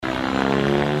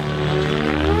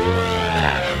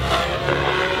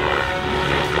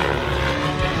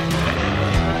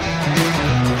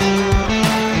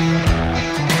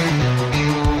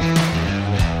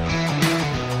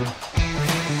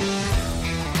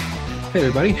Hey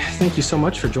everybody, thank you so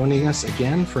much for joining us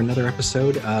again for another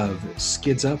episode of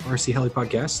Skids Up RC Heli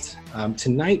Podcast.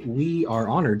 Tonight we are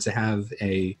honored to have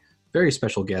a very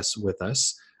special guest with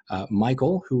us,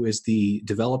 Michael, who is the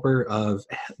developer of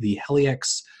the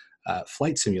HeliX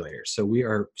flight simulator. So we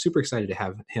are super excited to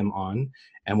have him on,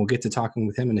 and we'll get to talking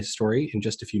with him and his story in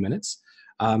just a few minutes.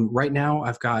 Right now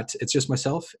it's just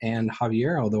myself and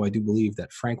Javier, although I do believe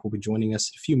that Frank will be joining us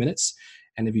in a few minutes.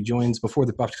 And if he joins before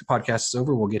the podcast is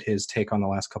over, we'll get his take on the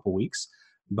last couple weeks.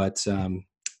 But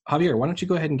Javier, why don't you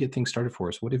go ahead and get things started for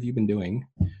us? What have you been doing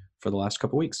for the last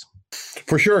couple weeks?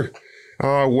 For sure.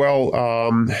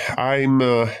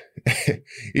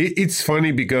 It's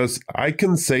funny because I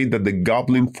can say that the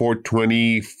Goblin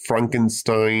 420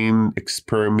 Frankenstein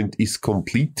experiment is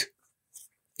complete.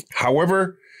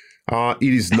 However,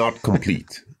 it is not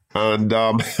complete. And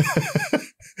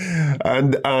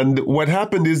and what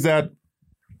happened is that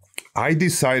I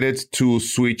decided to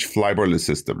switch flybarless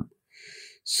system.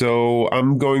 So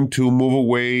I'm going to move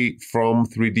away from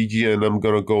 3DG and I'm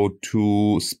going to go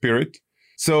to Spirit.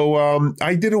 So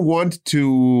I didn't want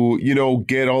to,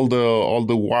 get all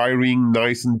the wiring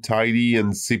nice and tidy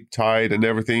and zip tied and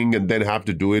everything and then have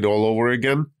to do it all over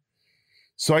again.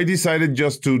 So I decided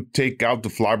just to take out the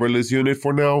flybarless unit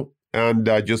for now and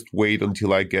just wait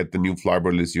until I get the new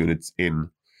flybarless units in.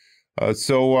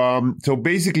 So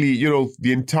basically,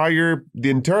 the entire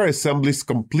assembly is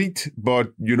complete,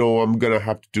 but, I'm going to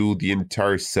have to do the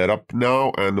entire setup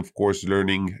now. And of course,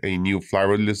 learning a new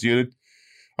flybarless unit.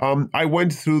 I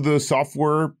went through the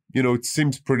software, it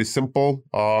seems pretty simple.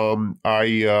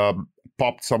 I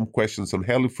popped some questions on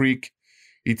HeliFreak.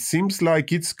 It seems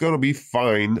like it's going to be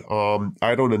fine.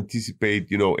 I don't anticipate,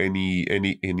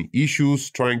 any issues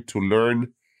trying to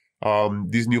learn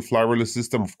this new flybarless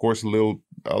system. Of course, a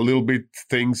little bit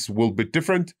things will be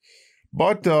different,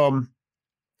 but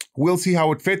we'll see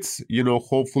how it fits.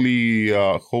 Hopefully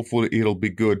it'll be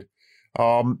good.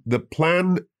 The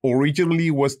plan originally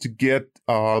was to get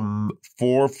 4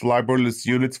 flybarless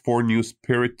units, 4 new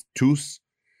Spirit 2s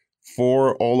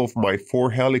for all of my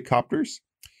 4 helicopters.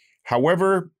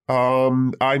 However,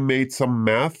 I made some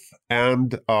math,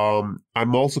 and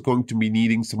I'm also going to be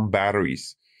needing some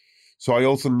batteries. So I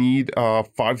also need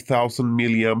 5,000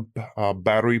 milliamp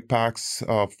battery packs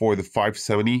for the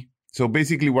 570. So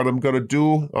basically what I'm going to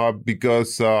do,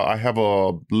 because I have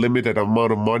a limited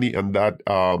amount of money, and that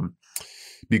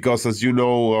because as you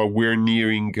know,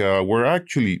 we're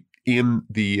actually in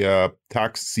the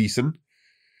tax season.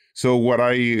 So what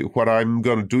I'm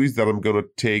going to do is that I'm going to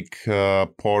take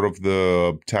part of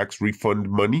the tax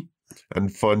refund money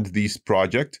and fund this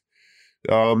project.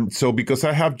 So because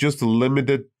I have just a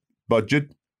limited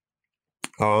budget,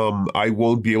 I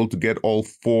won't be able to get all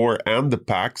 4 and the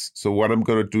packs. So what I'm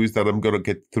going to do is that I'm going to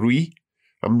get 3.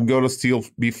 I'm going to still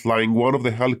be flying one of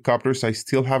the helicopters. I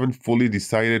still haven't fully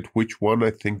decided which one.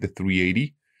 I think the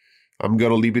 380. I'm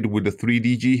going to leave it with the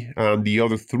 3DG and the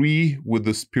other 3 with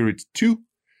the Spirit 2.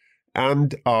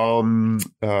 And I'm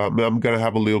going to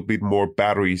have a little bit more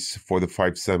batteries for the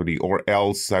 570, or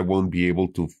else I won't be able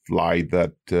to fly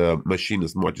that machine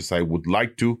as much as I would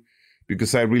like to,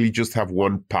 because I really just have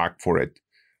 1 pack for it.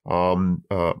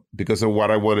 Because of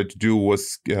what I wanted to do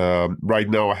was, right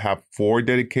now I have 4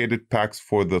 dedicated packs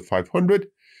for the 500.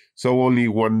 So only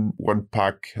one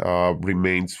pack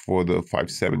remains for the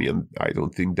 570, and I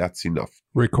don't think that's enough.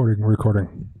 Recording.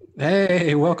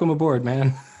 Hey, welcome aboard,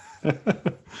 man.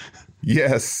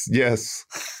 Yes.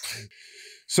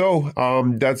 So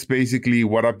that's basically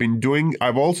what I've been doing.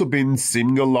 I've also been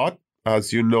simming a lot,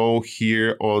 as you know,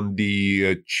 here on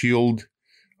the chilled,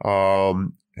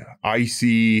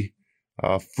 icy,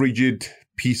 frigid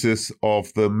pieces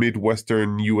of the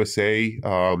Midwestern USA.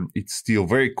 It's still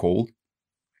very cold.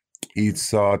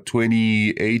 It's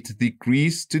 28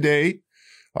 degrees today.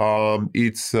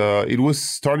 It was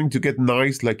starting to get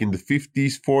nice, like in the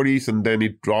 50s, 40s, and then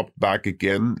it dropped back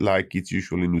again, like it's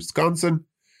usually in Wisconsin.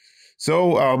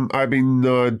 So I've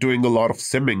been doing a lot of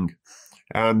simming.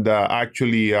 And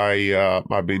actually,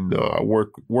 I've been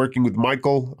working with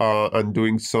Michael and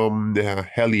doing some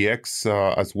HeliX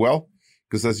as well.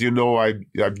 Because as you know, I've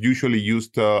usually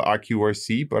used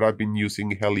AccuRC, but I've been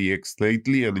using HeliX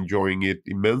lately and enjoying it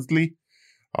immensely.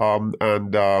 I've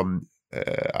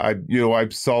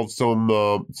solved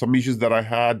some issues that I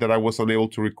had that I was unable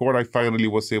to record. I finally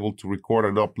was able to record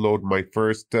and upload my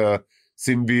first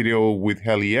sim video with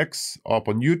HeliX up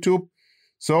on YouTube.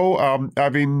 So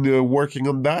I've been working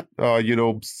on that,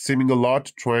 simming a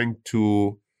lot, trying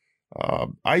to.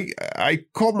 I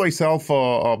call myself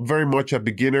very much a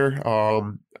beginner.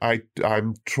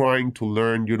 I'm trying to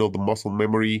learn, the muscle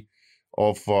memory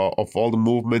of all the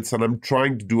movements, and I'm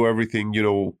trying to do everything,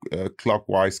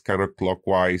 clockwise,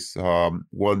 counterclockwise,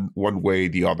 one way,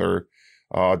 the other,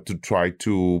 to try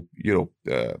to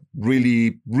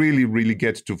really, really, really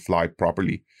get to fly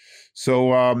properly.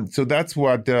 So that's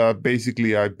what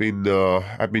basically I've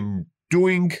been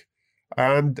doing,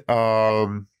 and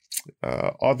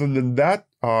other than that,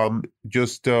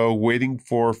 just waiting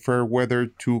for fair weather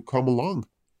to come along.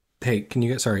 Hey,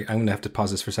 sorry, I'm gonna have to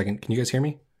pause this for a second. Can you guys hear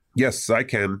me? Yes, I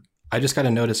can. I just got a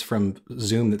notice from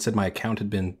Zoom that said my account had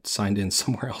been signed in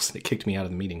somewhere else and it kicked me out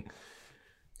of the meeting.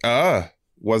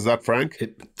 Was that Frank?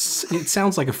 It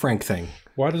sounds like a Frank thing.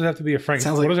 Why does it have to be a Frank?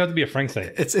 What does it have to be a Frank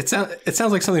thing? It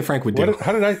sounds like something Frank would do.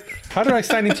 How did I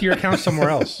sign into your account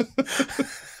somewhere else?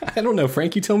 I don't know,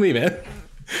 Frank. You tell me, man.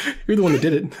 You're the one that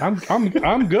did it. I'm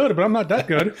good, but I'm not that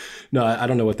good. No, I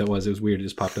don't know what that was. It was weird. It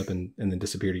just popped up and then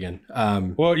disappeared again.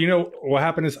 Well, what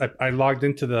happened is I logged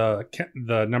into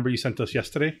the number you sent us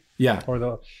yesterday. Yeah. Or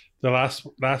the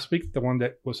last week, the one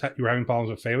that you were having problems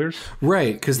with failures.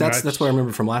 Right, because that's what I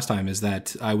remember from last time is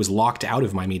that I was locked out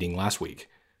of my meeting last week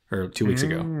or 2 weeks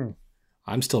ago.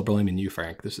 I'm still blaming you,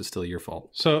 Frank. This is still your fault.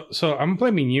 So I'm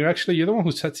blaming you. Actually, you're the one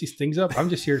who sets these things up. I'm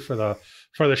just here for the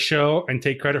show and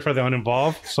take credit for the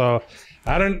uninvolved. So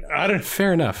I don't.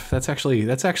 Fair enough. That's actually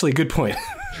a good point.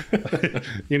 I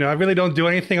really don't do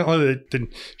anything other than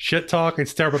shit talk and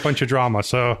stir up a bunch of drama.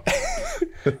 So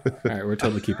all right, we're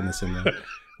totally keeping this in there.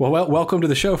 Well, welcome to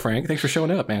the show, Frank. Thanks for showing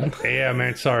up, man. Yeah,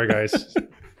 man. Sorry, guys.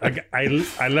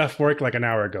 I left work like an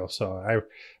hour ago, so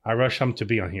I rushed home to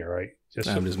be on here, right?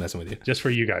 I'm just messing with you. Just for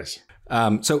you guys.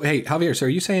 So, hey, Javier, so are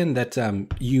you saying that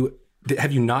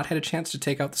have you not had a chance to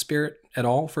take out the Spirit at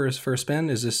all for a spin?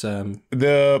 Is this or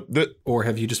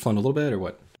have you just flown a little bit or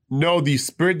what? No, the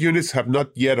Spirit units have not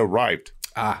yet arrived.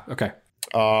 Ah, okay.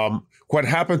 What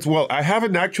happens? Well, I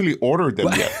haven't actually ordered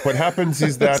them yet. What happens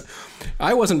is that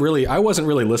I wasn't really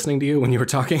listening to you when you were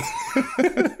talking.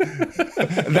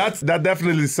 That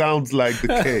definitely sounds like the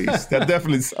case. That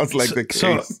definitely sounds like the case.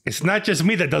 So it's not just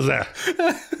me that does that.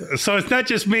 So it's not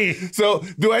just me. So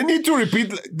do I need to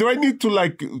repeat? Do I need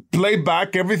to play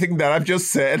back everything that I've just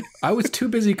said? I was too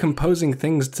busy composing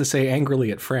things to say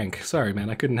angrily at Frank. Sorry, man.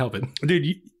 I couldn't help it. Dude,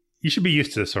 you should be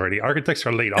used to this already. Architects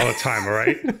are late all the time, all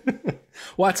right?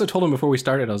 Well, that's what I told him before we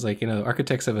started. I was like,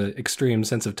 architects have an extreme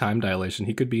sense of time dilation.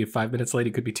 He could be 5 minutes late.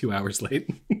 He could be 2 hours late.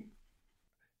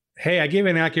 Hey, I gave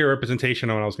an accurate representation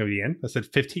on when I was going to be in. I said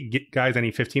 15 guys. I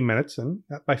need 15 minutes, and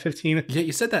by 15. Yeah,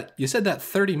 you said that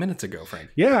 30 minutes ago, Frank.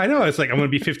 Yeah, I know. It's like I'm going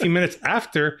to be 15 minutes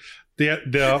after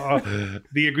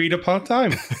the agreed upon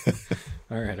time.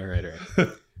 All right.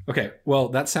 Okay. Well,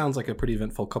 that sounds like a pretty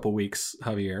eventful couple weeks,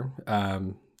 Javier.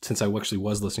 Since I actually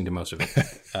was listening to most of it.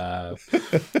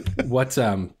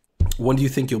 When do you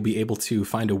think you'll be able to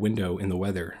find a window in the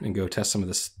weather and go test some of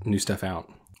this new stuff out?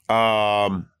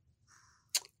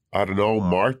 I don't know,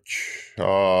 March,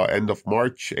 end of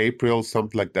March, April,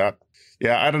 something like that.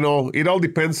 Yeah, I don't know. It all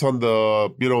depends on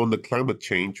on the climate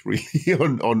change, really,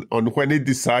 on when it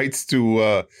decides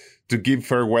to give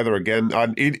fair weather again.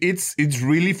 And it's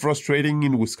really frustrating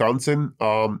in Wisconsin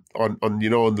on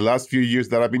the last few years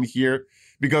that I've been here,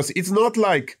 because it's not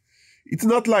like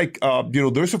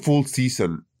there's a full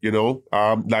season, you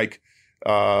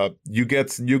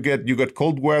get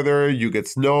cold weather, you get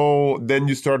snow, then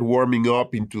you start warming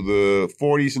up into the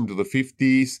 40s, into the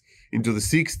 50s, into the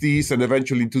 60s, and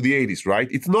eventually into the 80s, right?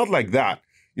 It's not like that.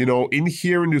 In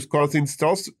here in Wisconsin,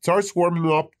 starts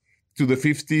warming up to the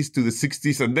 50s, to the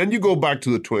 60s, and then you go back to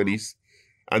the 20s,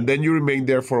 and then you remain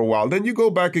there for a while. Then you go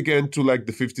back again to like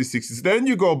the 50s, 60s, then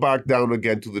you go back down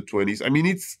again to the 20s. I mean,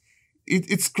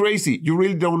 it's crazy. You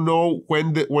really don't know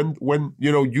when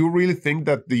you really think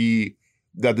that the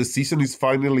season is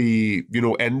finally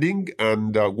ending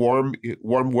and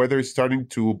warm weather is starting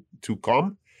to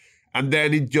come, and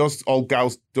then it just all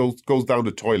goes down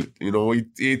the toilet.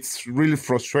 It's really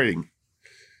frustrating.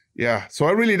 Yeah, so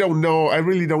I really don't know.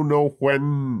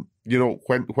 When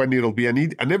it'll be.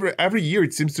 And every year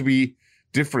it seems to be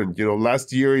different.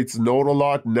 Last year it snowed a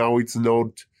lot. Now it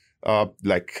snowed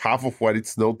like half of what it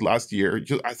snowed last year.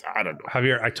 I don't know.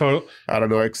 Javier, I don't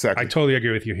know exactly. I totally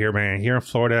agree with you here, man. Here in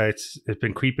Florida, it's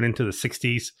been creeping into the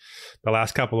 60s the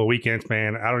last couple of weekends,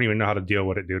 man. I don't even know how to deal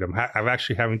with it, dude. I'm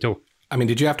actually having to. I mean,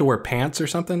 did you have to wear pants or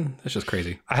something? That's just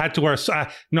crazy. I had to wear.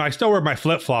 No, I still wear my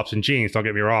flip flops and jeans. Don't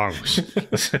get me wrong.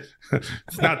 It's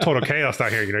not total chaos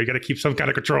out here. You got to keep some kind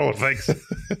of control of things.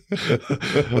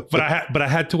 But I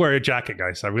had to wear a jacket,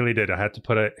 guys. I really did. I had to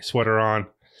put a sweater on.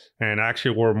 And I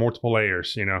actually wore multiple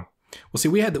layers, Well, see,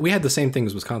 we had the same thing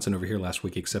as Wisconsin over here last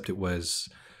week, except it was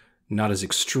not as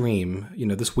extreme.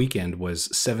 This weekend was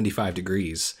 75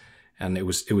 degrees, and it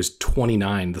was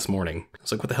 29 this morning. I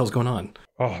was like, what the hell's going on?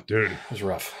 Oh, dude, It was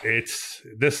rough. it's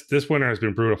this winter has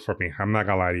been brutal for me. I'm not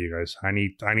gonna lie to you guys. I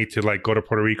need to like go to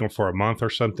Puerto Rico for a month or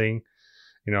something.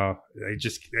 You know,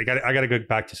 I got to go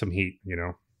back to some heat. You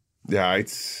know. Yeah,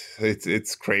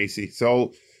 it's crazy.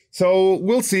 So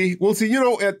we'll see. You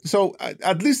know,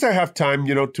 at least I have time,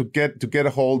 you know, to get a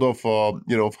hold of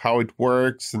you know, how it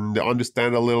works and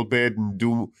understand a little bit and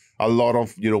do a lot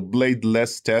of, you know,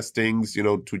 bladeless testings, you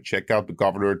know, to check out the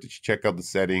governor, to check out the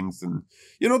settings, and,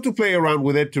 you know, to play around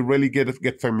with it, to really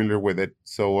get familiar with it.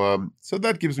 So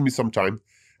that gives me some time,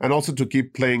 and also to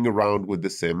keep playing around with the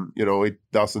sim. You know, it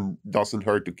doesn't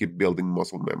hurt to keep building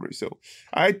muscle memory. So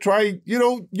I try, you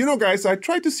know, guys, I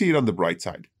try to see it on the bright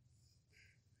side.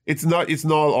 It's not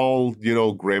all, you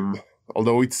know, grim,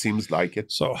 although it seems like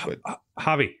it. So,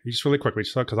 Javi, just really quickly,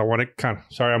 just because I want to kind of,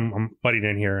 sorry, I'm butting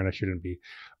in here and I shouldn't be.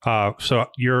 So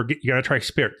you're gonna try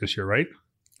Spirit this year, right?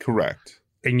 Correct.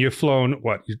 And you've flown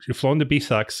what? You've flown the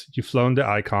B-Sux, you've flown the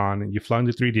Icon, and you've flown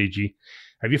the 3DG.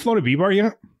 Have you flown a V-Bar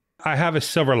yet? I have a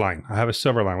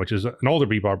Silverline. Which is an older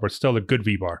V-Bar, but still a good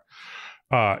V-Bar.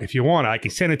 If you want, I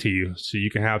can send it to you so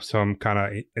you can have some kind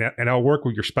of, and I'll work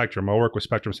with your Spectrum. I'll work with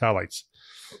Spectrum satellites,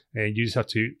 and you just have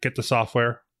to get the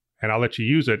software, and I'll let you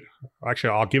use it.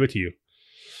 Actually, I'll give it to you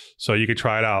so you can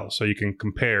try it out, so you can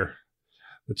compare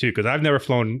the two. Because I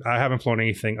haven't flown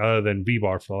anything other than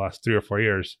V-Bar for the last 3 or 4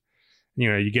 years.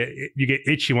 You know, you get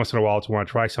itchy once in a while to want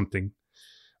to try something.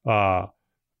 But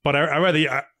I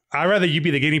rather you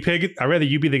be the guinea pig. I'd rather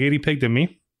you be the guinea pig than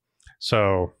me.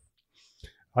 So.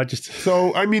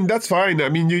 So, I mean, that's fine. I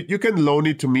mean, you can loan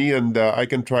it to me and I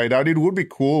can try it out. It would be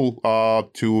cool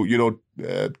to, you know,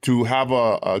 to have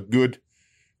a good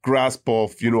grasp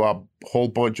of, you know, a whole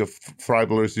bunch of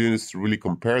Flybarless units to really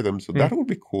compare them. So that would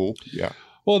be cool. Yeah.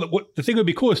 Well, the thing that would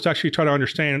be cool is to actually try to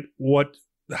understand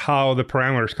how the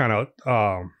parameters kind of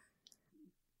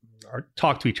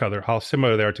talk to each other, how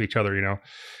similar they are to each other. You know,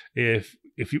 if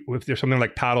there's something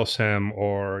like paddle sim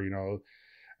or, you know,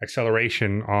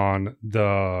 acceleration on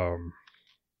the,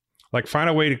 like, find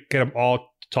a way to get them all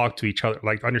to talk to each other,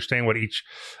 like understand what each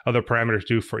other parameters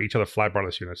do for each other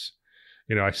Flybarless units.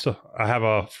 You know, I have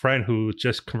a friend who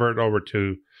just converted over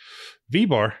to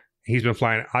V-Bar. He's been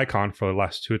flying Icon for the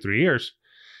last 2 or 3 years,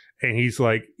 and he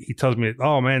tells me,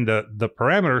 oh man, the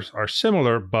parameters are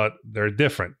similar, but they're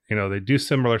different. You know, they do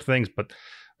similar things, but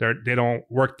they don't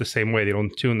work the same way. They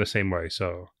don't tune the same way.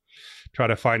 So try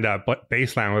to find that, but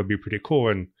baseline would be pretty cool.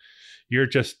 And you're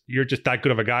just that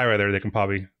good of a guy right there that can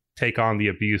probably take on the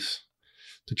abuse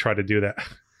to try to do that.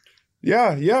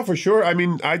 Yeah, for sure. I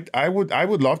mean, I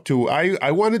would love to.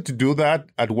 I wanted to do that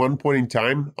at one point in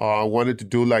time. I wanted to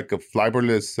do like a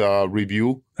Flybarless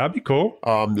review. That'd be cool.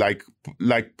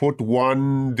 Like put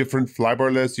one different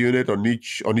Flybarless unit on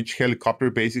each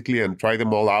helicopter basically and try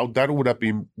them all out. That would have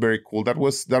been very cool. That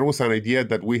was an idea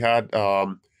that we had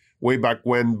way back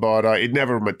when, but it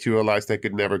never materialized. I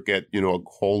could never get, you know, a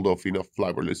hold of enough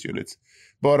Flybarless units.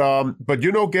 But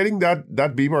you know, getting that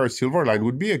V-Bar Silverline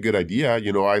would be a good idea.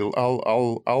 You know,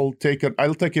 I'll take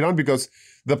it on, because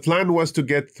the plan was to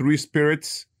get 3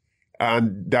 Spirits,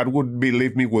 and that would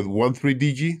leave me with 1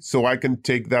 3DG, so I can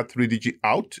take that 3DG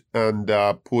out and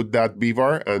put that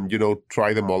V-Bar and, you know,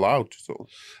 try them all out. So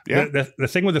yeah, the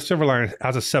thing with the Silverline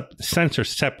has a sensor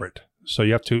separate. So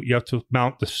you have to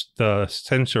mount the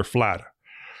sensor flat,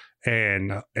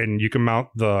 and you can mount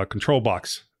the control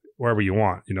box wherever you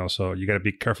want, you know. So you got to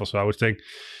be careful. So I would think if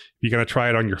you're gonna try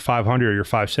it on your 500 or your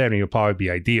 570, it'll probably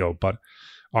be ideal. But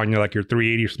on your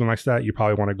 380 or something like that, you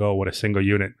probably want to go with a single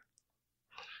unit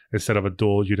instead of a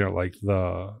dual unit like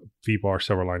the V-Bar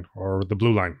Silverline or the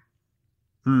Blue Line.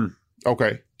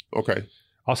 Okay.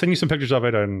 I'll send you some pictures of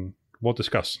it and we'll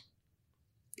discuss.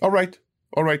 All right.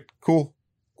 Cool.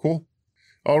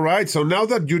 All right. So now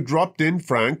that you dropped in,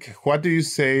 Frank, what do you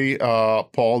say,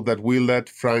 Paul, that we let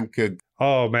Frank?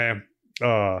 Oh man.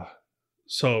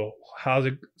 So how's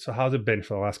it been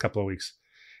for the last couple of weeks?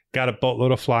 Got a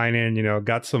boatload of flying in. You know,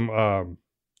 got some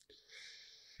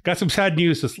sad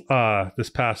news this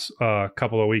past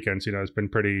couple of weekends. You know, there's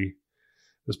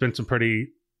been some pretty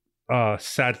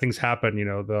sad things happen. You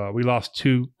know, we lost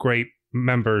 2 great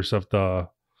members of the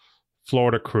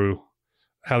Florida crew.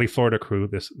 Heli Florida crew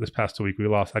this past week.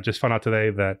 I just found out today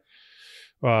that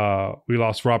we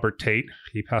lost Robert Tate.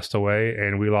 He passed away,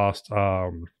 and we lost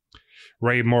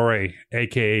Ray Moray,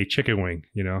 aka Chicken Wing.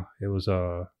 You know, it was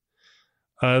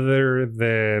other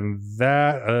than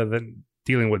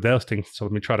dealing with those things. So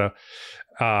let me try to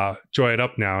joy it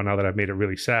up now that I've made it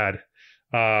really sad.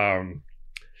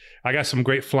 I got some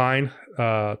great flying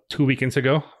 2 weekends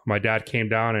ago. My dad came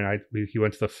down and he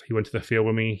went to the field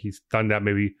with me. He's done that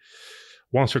maybe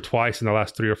once or twice in the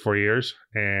last 3 or 4 years,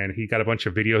 and he got a bunch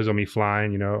of videos of me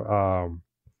flying.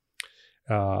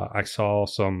 I saw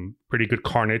some pretty good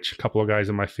carnage. A couple of guys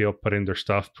in my field put in their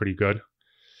stuff pretty good.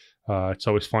 It's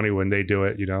always funny when they do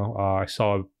it. I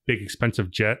saw a big expensive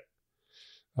jet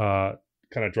kind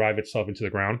of drive itself into the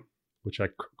ground, which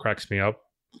cracks me up.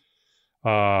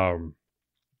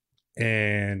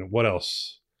 And what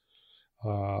else?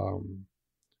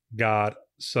 Got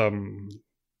some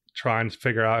trying to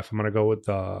figure out if I'm going to go with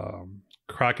the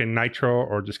Kraken Nitro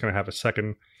or just going to have a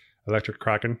second electric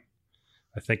Kraken.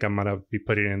 I think I'm going to be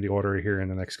putting in the order here in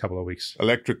the next couple of weeks.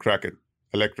 Electric Kraken.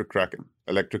 I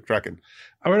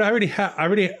already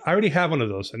have one of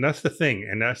those, and that's the thing,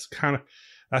 and that's kind of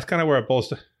where it boils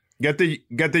to. Get the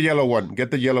yellow one.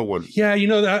 Get the yellow one. Yeah,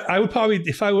 that I would probably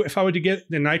if I were to get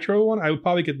the Nitro one, I would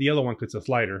probably get the yellow one because it's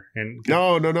lighter. And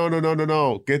no.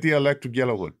 Get the electric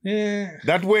yellow one. Yeah.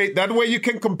 That way you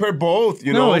can compare both.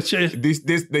 No, it's just,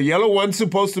 the yellow one's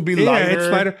supposed to be lighter. It's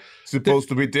lighter. Supposed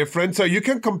to be different. So you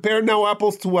can compare now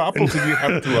apples to apples if you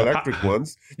have 2 electric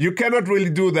ones. You cannot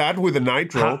really do that with a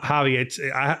Nitro.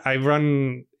 Javi, I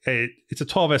run. It's a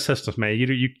 12S system, man.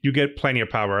 You get plenty of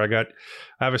power. I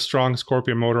have a strong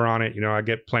Scorpion motor on it. I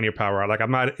get plenty of power. Like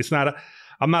I'm not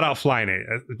out flying it.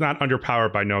 It's not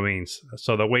underpowered by no means.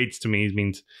 So the weights to me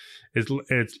means it's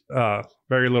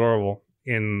very literal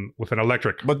with an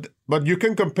electric. But you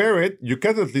can compare it. You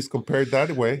can at least compare it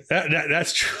that way.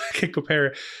 That's true. I can compare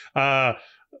it.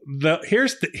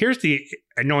 Here's the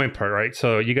annoying part, right?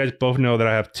 So you guys both know that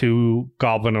I have 2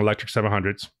 Goblin electric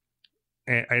 700s.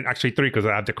 And actually 3 because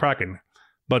I have the Kraken.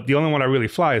 But the only one I really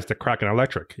fly is the Kraken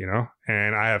Electric,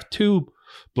 And I have 2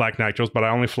 Black Nitros, but I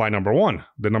only fly number 1.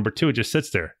 The number 2 just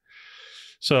sits there.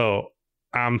 So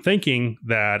I'm thinking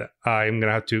that I'm going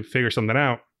to have to figure something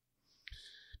out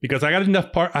because I have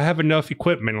enough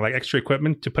equipment, like extra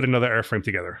equipment, to put another airframe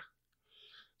together.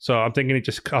 So I'm thinking of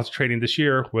just concentrating this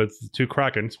year with 2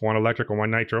 Krakens, 1 electric and 1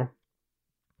 nitro,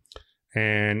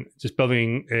 and just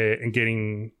building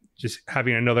and just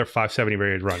having another 570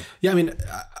 rated run. Yeah, I mean,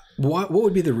 what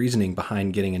would be the reasoning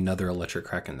behind getting another electric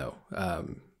Kraken though?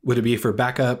 Would it be for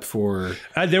backup?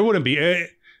 There wouldn't be.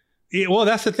 Well,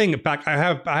 that's the thing. I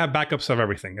have backups of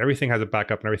everything. Everything has a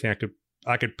backup and everything.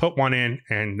 I could put one in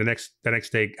and the next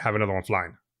day have another one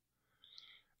flying.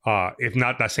 If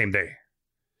not that same day.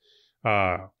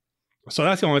 So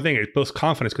that's the only thing. It builds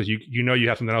confidence because you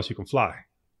have something else you can fly.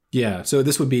 Yeah. So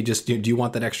this would be just, do you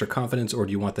want that extra confidence or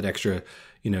do you want that extra,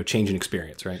 change in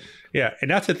experience, right? Yeah.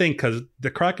 And that's the thing, because the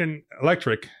Kraken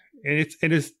Electric, and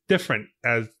it is different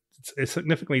it's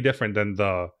significantly different than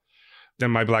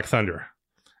my Black Thunder,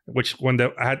 which when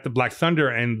I had the Black Thunder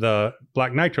and the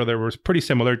Black Nitro, they were pretty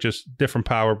similar, just different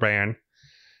power band,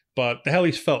 but the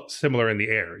helis felt similar in the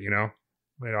air,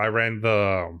 I ran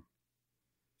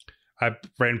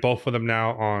both of them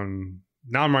now I'm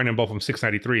running both of them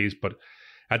 693s, but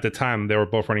at the time, they were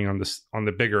both running on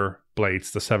the bigger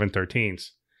blades, the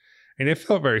 713s. And it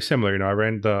felt very similar. I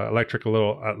ran the electric a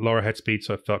little at lower head speed,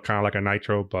 so it felt kind of like a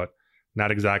nitro, but not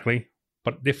exactly.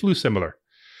 But they flew similar.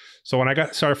 So when I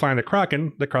started flying the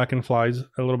Kraken flies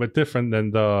a little bit different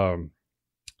than the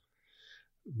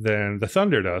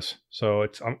Thunder does. So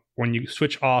it's when you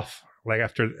switch off, like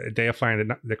after a day of flying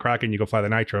the Kraken, you go fly the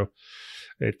nitro.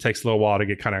 It takes a little while to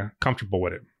get kind of comfortable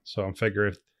with it. So I'm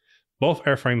figuring if both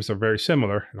airframes are very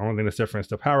similar, the only thing that's different is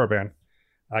the power band,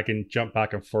 I can jump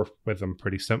back and forth with them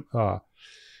pretty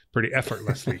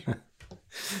effortlessly.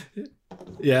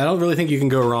 Yeah, I don't really think you can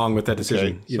go wrong with that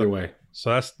decision either way.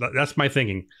 So that's my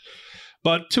thinking.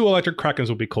 But 2 electric Krakens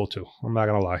would be cool too. I'm not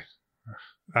gonna lie.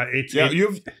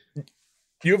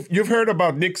 You've heard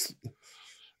about Nick's.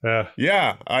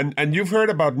 Yeah, and you've heard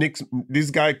about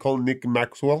this guy called Nick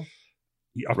Maxwell,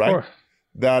 of right? Course.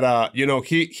 That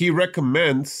he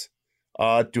recommends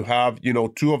to have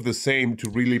 2 of the same to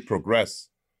really progress.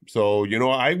 So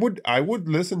I would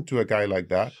listen to a guy like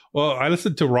that. Well, I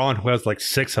listened to Ron, who has like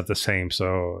 6 of the same.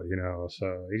 So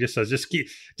so he just says just keep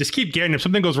getting. If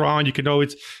something goes wrong, you can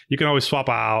always swap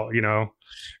out.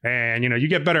 And you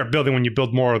get better at building when you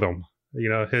build more of them.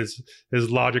 His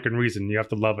logic and reason. You have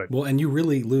to love it. Well, and you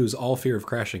really lose all fear of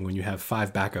crashing when you have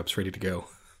 5 backups ready to go.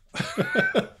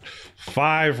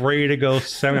 5 ready to go,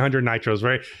 700 nitros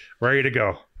ready to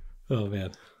go. Oh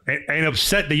man. And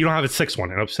upset that you don't have a 6th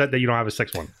one. And upset that you don't have a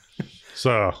 6th one.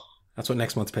 So that's what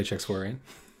next month's paycheck's for, right?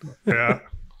 Yeah.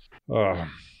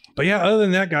 But yeah, other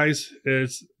than that, guys,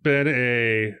 it's been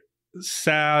a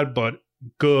sad but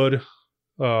good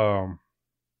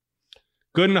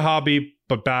good in the hobby,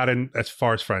 but bad as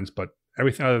far as friends. But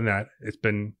everything other than that, it's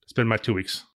been my 2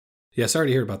 weeks. Yeah, sorry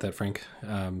to hear about that, Frank.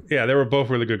 Yeah, they were both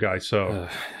really good guys. So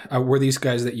were these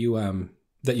guys that you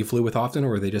flew with often, or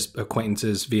were they just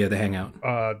acquaintances via the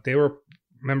Hangout? They were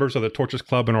members of the Torches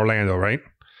Club in Orlando, right?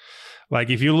 Like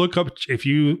if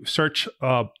you search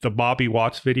the Bobby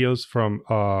Watts videos from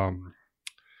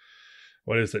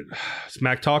what is it,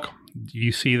 Smack Talk,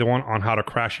 you see the one on how to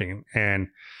crashing, and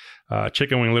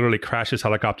Chicken Wing literally crashed his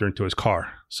helicopter into his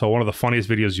car. So one of the funniest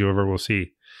videos you ever will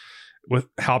see with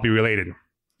Halby related.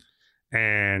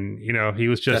 And, you know, he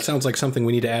was just... That sounds like something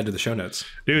we need to add to the show notes.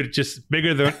 Dude, just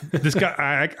bigger than... This guy,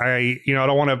 I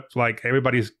don't want to, like,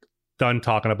 everybody's done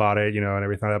talking about it, you know, and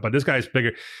everything like that. But this guy's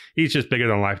bigger. He's just bigger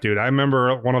than life, dude. I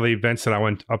remember one of the events that I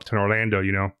went up to Orlando,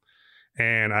 you know,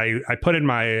 and I put in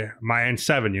my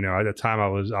N7, you know. At the time,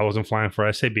 I wasn't flying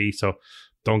for SAB, so I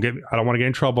don't want to get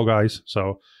in trouble, guys.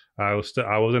 So I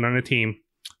wasn't on the team,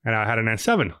 and I had an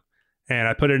N7. And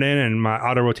I put it in, and my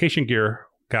auto rotation gear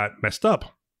got messed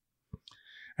up.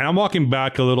 And I'm walking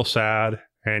back a little sad,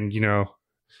 and, you know,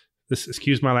 this,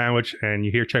 excuse my language, and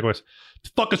you hear checklist, the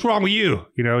fuck is wrong with you?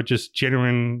 You know, just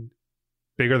genuine,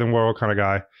 bigger than world kind of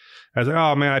guy. I was like,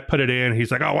 oh man, I put it in. He's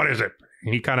like, oh, what is it?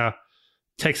 And he kind of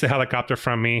takes the helicopter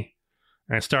from me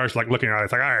and starts like looking at it.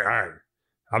 It's like, all right,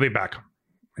 I'll be back.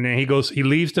 And then he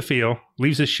leaves the field,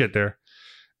 leaves his shit there,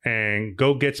 and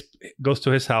goes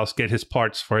to his house, get his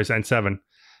parts for his N7,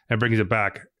 and brings it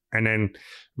back. And then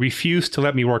refused to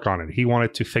let me work on it. He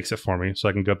wanted to fix it for me so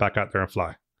I can go back out there and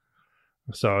fly.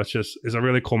 So it's a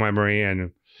really cool memory.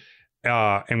 And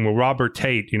with Robert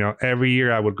Tate, you know, every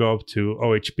year I would go up to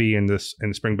OHB in the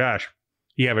Spring Bash.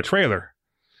 He have a trailer,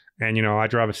 and, you know, I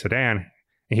drive a sedan,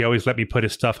 and he always let me put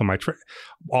his stuff on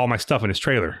all my stuff in his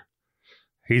trailer.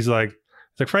 He's like,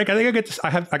 Frank, I think I get this.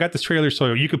 I got this trailer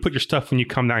so you can put your stuff when you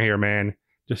come down here, man.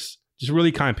 Just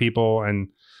really kind people, and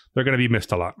they're gonna be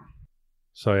missed a lot.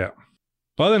 So yeah,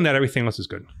 but other than that, everything else is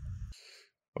good.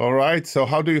 All right. So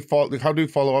how do you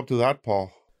follow up to that,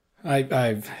 Paul? I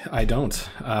don't.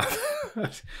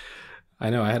 I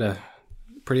know I had a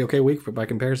pretty okay week by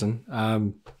comparison.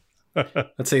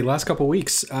 Let's say last couple of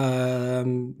weeks.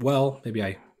 Well, maybe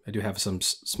I do have some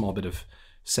small bit of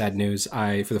sad news.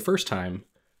 I, for the first time,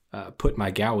 put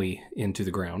my Gaui into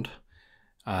the ground.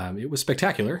 It was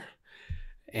spectacular,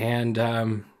 and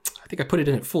I think I put it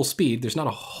in at full speed. There's not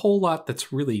a whole lot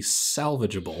that's really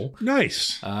salvageable.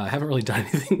 Nice. I haven't really done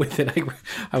anything with it.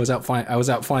 I was out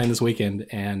flying this weekend,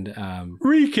 and I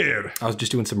was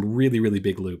just doing some really, really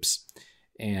big loops,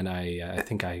 and I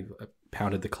think I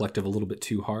pounded the collective a little bit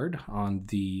too hard on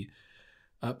the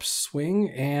upswing,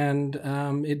 and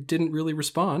it didn't really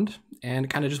respond, and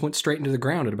kind of just went straight into the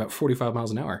ground at about 45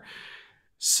 miles an hour.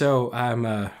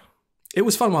 So it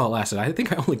was fun while it lasted. I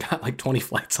think I only got like 20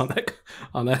 flights on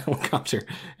that helicopter,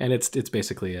 and it's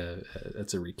basically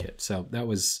it's a rekit. So that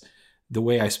was the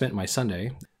way I spent my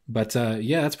Sunday. But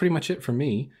yeah, that's pretty much it for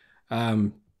me.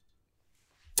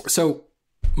 So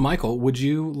Michael, would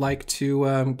you like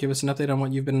to give us an update on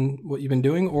what you've been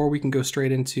doing, or we can go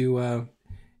straight into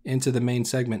the main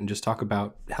segment and just talk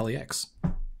about HeliX?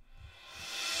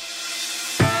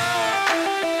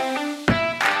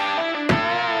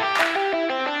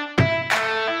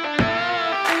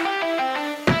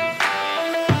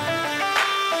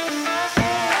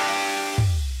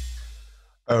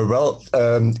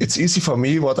 It's easy for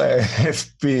me what I have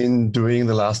been doing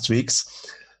the last weeks.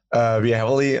 We are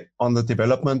heavily on the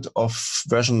development of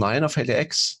version 9 of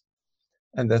HeliX,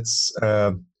 and that's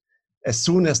as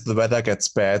soon as the weather gets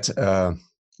bad,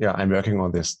 I'm working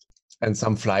on this. And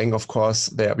some flying, of course.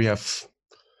 There we have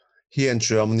here in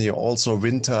Germany also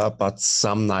winter, but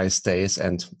some nice days,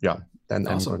 and then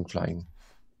awesome. I'm going flying.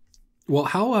 Well,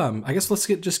 how? I guess let's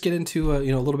get into a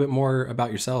little bit more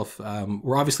about yourself.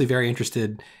 We're obviously very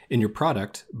interested in your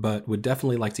product, but would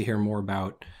definitely like to hear more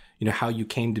about how you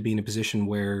came to be in a position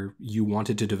where you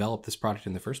wanted to develop this product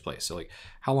in the first place. So, like,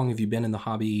 how long have you been in the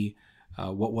hobby?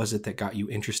 What was it that got you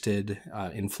interested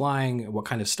in flying? What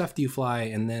kind of stuff do you fly?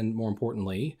 And then, more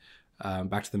importantly,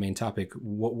 back to the main topic,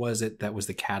 what was it that was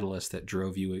the catalyst that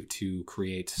drove you to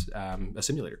create a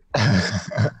simulator?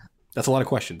 That's a lot of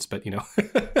questions, but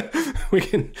we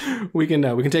can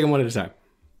take them one at a time.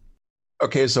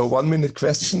 Okay, so 1 minute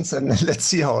questions, and let's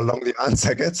see how long the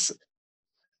answer gets.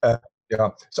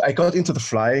 So I got into the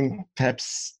flying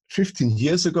perhaps 15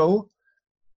 years ago.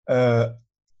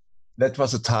 That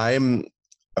was a time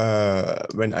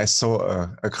when I saw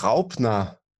a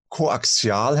Graupner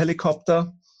coaxial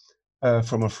helicopter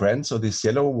from a friend, so these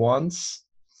yellow ones.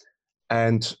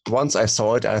 And once I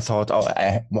saw it, I thought,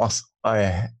 I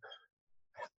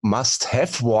must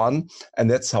have one, and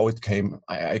that's how it came.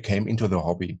 I came into the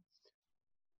hobby.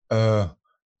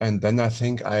 And then I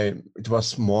think it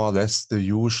was more or less the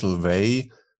usual way.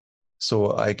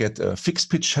 So I get a fixed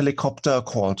pitch helicopter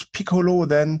called Piccolo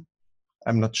then.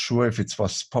 I'm not sure if it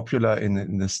was popular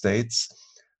in the States.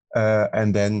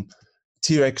 And then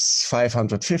T-Rex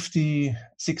 550,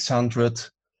 600.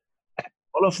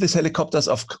 All of these helicopters,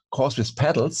 of course, with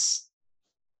pedals.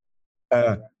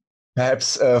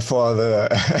 Perhaps for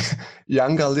the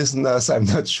younger listeners, I'm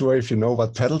not sure if you know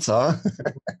what pedals are.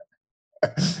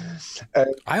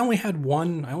 I only had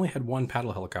one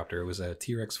paddle helicopter. It was a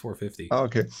T-Rex 450.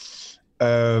 Okay.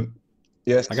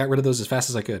 Yes. I got rid of those as fast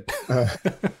as I could.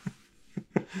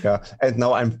 Yeah, and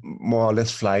now I'm more or less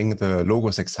flying the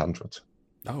Logo 600.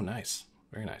 Oh, nice.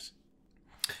 Very nice.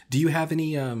 Do you have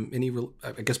any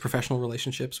I guess professional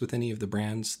relationships with any of the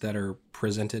brands that are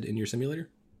presented in your simulator?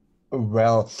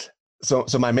 Well, so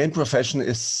my main profession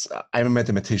is I'm a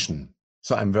mathematician.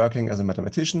 So I'm working as a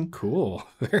mathematician. Cool.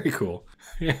 Very cool.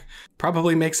 Yeah.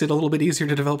 Probably makes it a little bit easier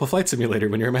to develop a flight simulator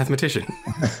when you're a mathematician.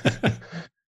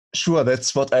 Sure,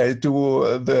 that's what I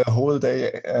do the whole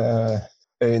day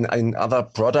in other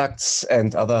products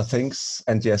and other things.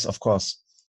 And yes, of course,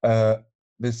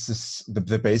 this is the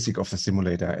basic of the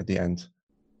simulator at the end.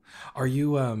 Are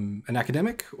you an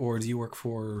academic or do you work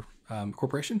for a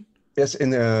corporation? Yes,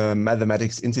 in a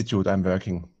mathematics institute I'm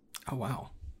working. Oh, wow.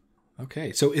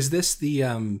 Okay. So is this the,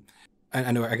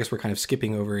 I know, I guess we're kind of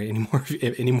skipping over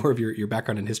any more of your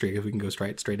background in history if we can go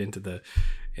straight into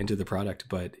the product,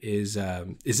 but is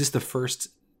this the first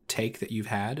take that you've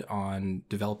had on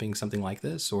developing something like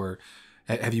this, or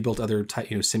have you built other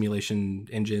simulation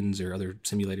engines or other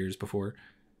simulators before?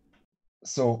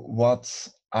 So what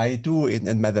I do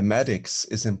in mathematics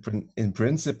is in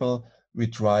principle, we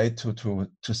try to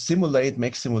simulate,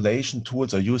 make simulation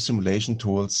tools or use simulation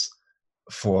tools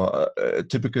for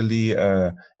typically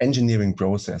engineering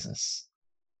processes.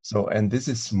 So, and this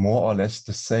is more or less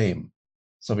the same.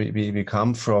 So we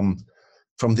come from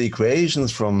the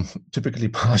equations, from typically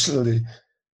partially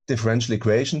differential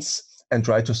equations, and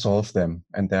try to solve them.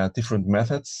 And there are different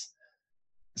methods.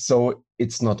 So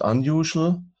it's not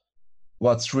unusual.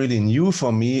 What's really new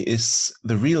for me is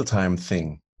the real-time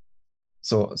thing.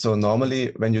 So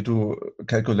normally when you do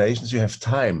calculations, you have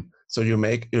time. So you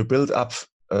build up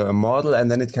a model and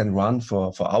then it can run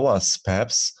for hours,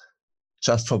 perhaps,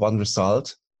 just for one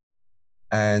result.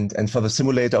 And for the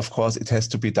simulator, of course, it has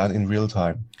to be done in real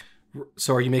time.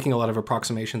 So are you making a lot of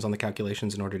approximations on the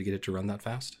calculations in order to get it to run that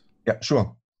fast? Yeah,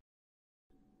 sure.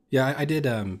 Yeah, I did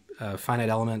finite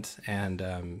element and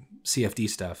CFD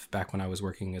stuff back when I was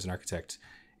working as an architect.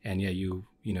 And yeah, you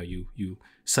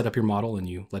set up your model and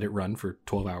you let it run for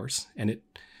 12 hours, and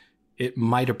it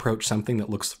might approach something that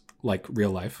looks like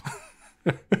real life.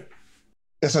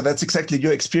 Yeah, so that's exactly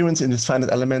your experience in this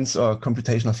finite elements or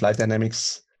computational flight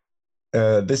dynamics.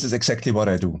 This is exactly what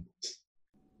I do.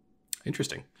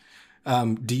 Interesting.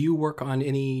 Do you work on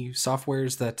any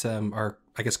softwares that are,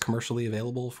 I guess, commercially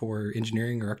available for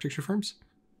engineering or architecture firms?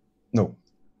 No.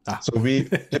 So we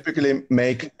typically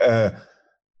make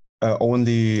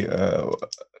only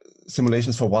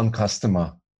simulations for one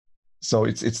customer. So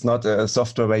it's not a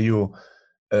software where you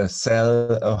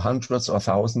sell hundreds or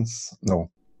thousands. No.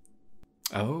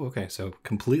 Oh, okay. So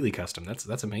completely custom.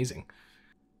 That's amazing.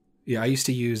 Yeah, I used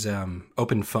to use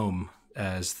OpenFOAM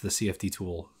as the CFD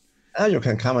tool. You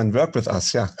can come and work with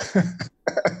us. Yeah.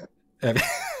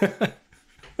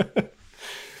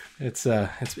 It's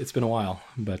been a while,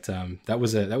 but that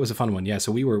was a fun one. Yeah.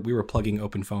 So we were plugging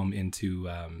OpenFOAM into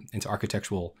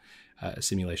architectural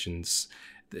simulations.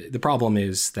 The problem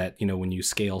is that, when you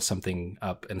scale something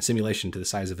up in a simulation to the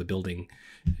size of a building,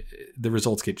 the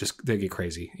results get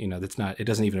crazy. It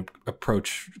doesn't even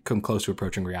come close to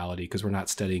approaching reality, because we're not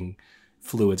studying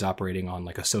fluids operating on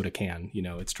like a soda can.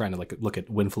 It's trying to look at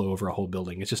wind flow over a whole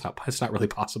building. It's not really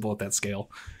possible at that scale.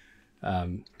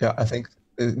 Yeah, I think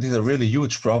these are really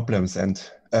huge problems, and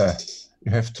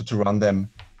you have to run them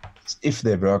if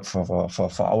they work for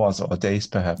hours or days,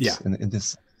 perhaps. Yeah. In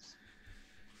this.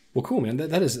 Well, cool, man.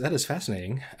 That is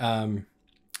fascinating.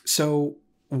 So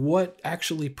what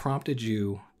actually prompted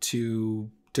you to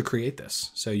create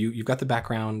this? So you've got the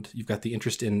background, you've got the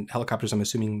interest in helicopters, I'm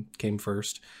assuming came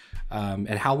first. And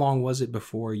how long was it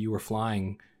before you were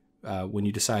flying when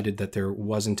you decided that there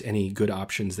wasn't any good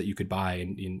options that you could buy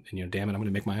and damn it, I'm going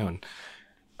to make my own?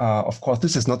 Of course,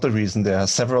 this is not the reason. There are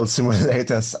several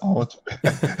simulators out.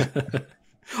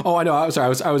 Oh, I know. I'm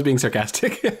sorry. I was being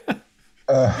sarcastic.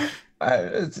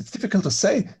 It's difficult to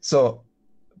say. So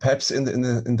perhaps in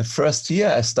the first year,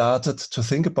 I started to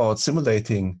think about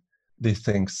simulating these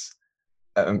things.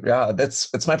 Yeah,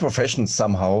 that's my profession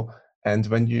somehow. And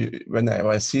when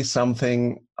I see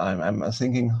something, I'm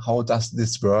thinking, how does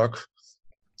this work?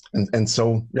 And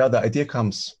so yeah, the idea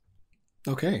comes.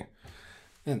 Okay.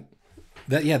 And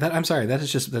that I'm sorry, that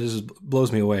just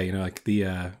blows me away. You know, like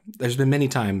there's been many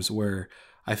times where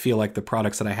I feel like the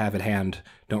products that I have at hand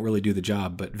don't really do the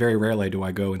job, but very rarely do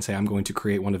I go and say I'm going to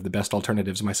create one of the best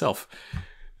alternatives myself.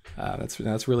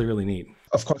 That's really, really neat.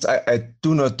 Of course, I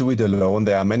do not do it alone.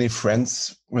 There are many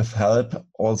friends with help,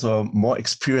 also more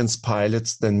experienced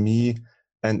pilots than me,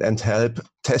 and help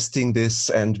testing this,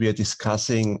 and we are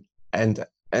discussing and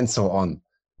so on.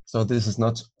 So this is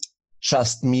not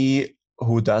just me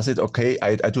who does it. Okay,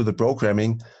 I do the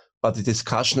programming, but the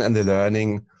discussion and the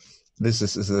learning, this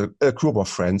is a group of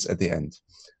friends at the end.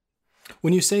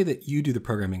 When you say that you do the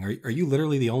programming, are you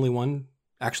literally the only one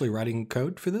actually writing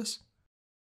code for this?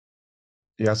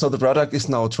 Yeah, so the product is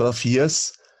now 12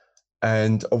 years.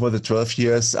 And over the 12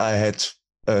 years, I had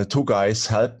 2 guys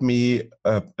help me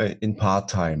in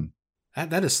part-time.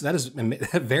 That is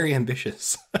very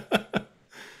ambitious.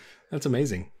 That's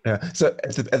amazing. Yeah. So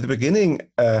at the beginning,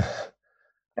 I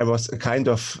was kind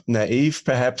of naive,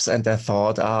 perhaps, and I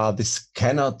thought, this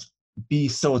cannot be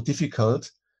so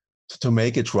difficult to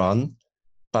make it run.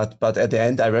 But at the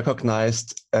end, I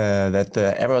recognized that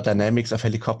the aerodynamics of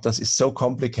helicopters is so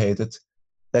complicated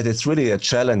that it's really a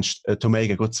challenge to make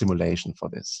a good simulation for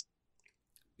this.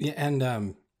 Yeah, and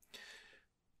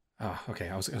okay,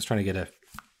 I was trying to get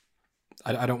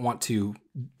I don't want to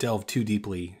delve too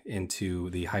deeply into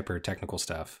the hyper technical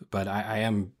stuff, but I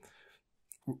am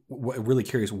really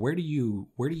curious. Where do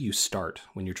you start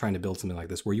when you're trying to build something like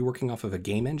this? Were you working off of a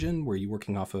game engine? Were you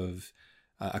working off of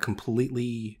a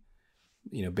completely,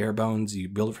 bare bones? You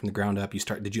build it from the ground up.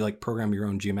 Did you like program your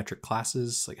own geometric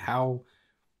classes? Like how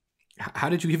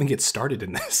did you even get started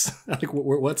in this? Like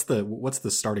what's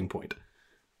the starting point?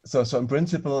 So in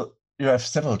principle, you have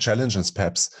several challenges,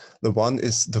 perhaps. The one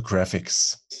is the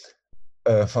graphics.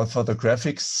 For the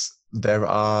graphics, there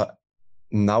are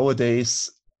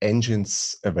nowadays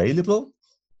engines available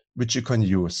which you can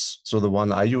use. So the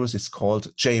one I use is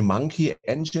called JMonkey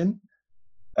engine.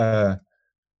 And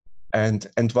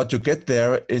what you get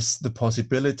there is the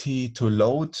possibility to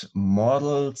load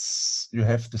models. You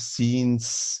have the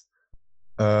scenes,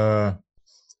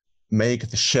 make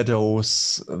the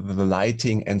shadows, the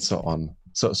lighting, and so on.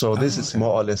 So this is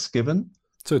more or less given.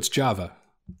 So it's Java.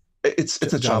 It's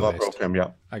a Java program,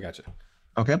 yeah. I gotcha.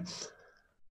 Okay.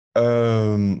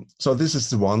 So this is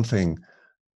the one thing.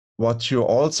 What you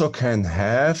also can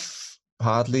have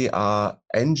partly are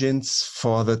engines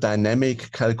for the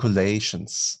dynamic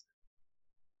calculations.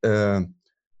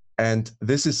 And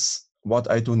this is what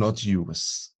I do not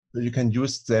use. You can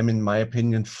use them, in my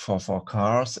opinion, for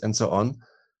cars and so on.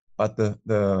 But the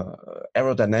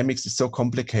aerodynamics is so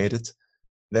complicated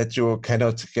that you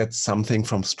cannot get something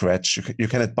from scratch. You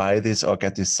cannot buy this or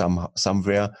get this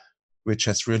somewhere which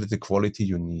has really the quality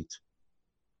you need.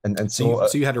 And so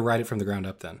you had to write it from the ground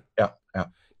up then? Yeah.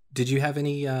 Did you have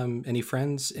any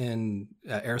friends in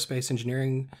aerospace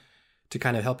engineering to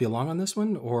kind of help you along on this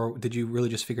one, or did you really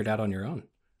just figure it out on your own?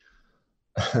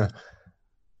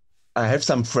 I have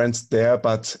some friends there,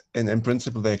 but in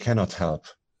principle, they cannot help.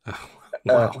 Oh,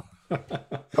 wow.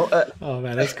 Oh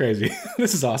man, that's crazy.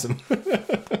 This is awesome.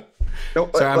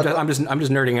 Sorry, I'm just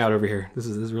nerding out over here. This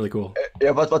is really cool.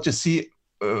 Yeah, but what you see,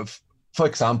 for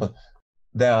example,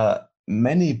 there are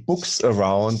many books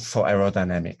around for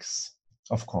aerodynamics,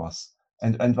 of course.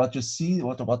 And what you see,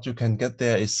 what you can get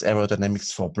there is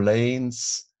aerodynamics for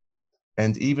planes,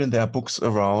 and even there are books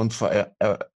around for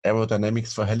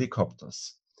aerodynamics for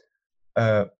helicopters.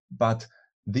 But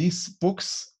these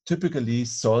books typically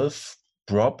solve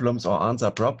problems or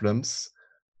answer problems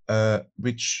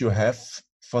which you have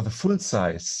for the full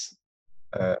size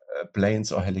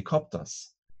planes or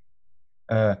helicopters.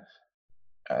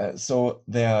 So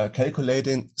they are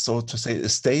calculating, so to say, a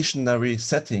stationary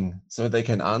setting, so they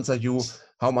can answer you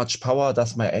how much power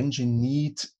does my engine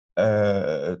need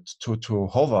to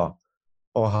hover,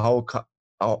 or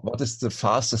what is the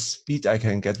fastest speed I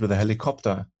can get with a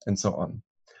helicopter, and so on.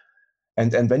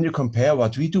 And when you compare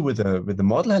what we do with the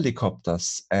model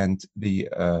helicopters and the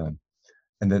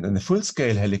full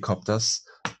scale helicopters,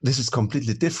 this is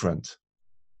completely different.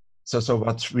 So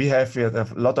what we have a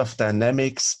lot of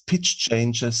dynamics, pitch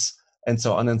changes, and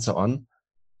so on and so on.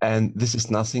 And this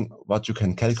is nothing what you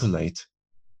can calculate,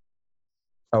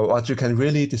 or what you can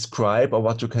really describe, or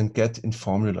what you can get in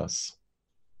formulas.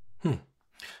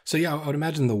 So yeah, I would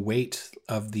imagine the weight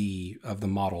of the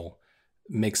model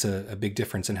makes a big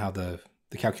difference in how the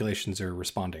calculations are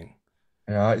responding.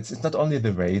 Yeah, it's not only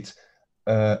the weight,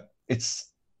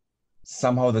 it's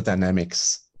somehow the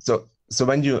dynamics. So so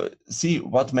when you see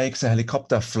what makes a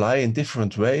helicopter fly in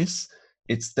different ways,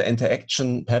 it's the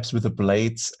interaction perhaps with the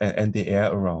blades and the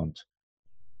air around.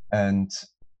 And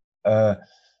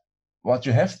what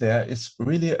you have there is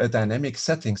really a dynamic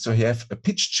setting. So you have a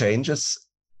pitch changes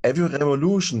every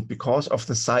revolution because of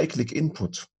the cyclic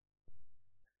input.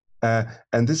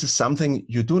 And this is something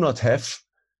you do not have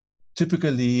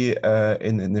typically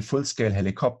in a full-scale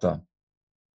helicopter.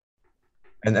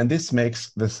 And this makes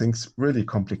the things really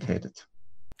complicated.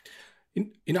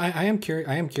 I am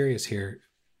curious here.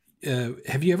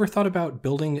 Have you ever thought about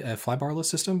building a flybarless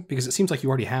system? Because it seems like you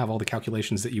already have all the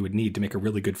calculations that you would need to make a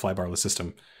really good flybarless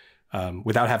system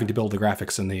without having to build the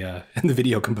graphics and the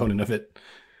video component of it.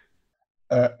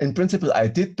 In principle, I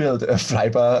did build a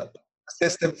flybar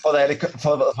system for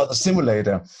the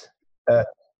simulator,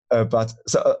 but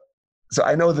so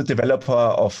I know the developer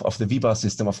of the VBAR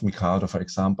system of Mikado, for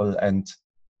example, and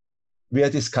we are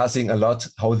discussing a lot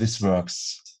how this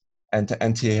works,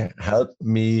 and he helped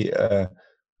me,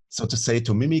 so to say,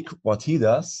 to mimic what he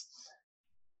does,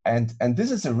 and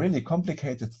this is a really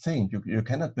complicated thing. You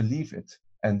cannot believe it,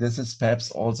 and this is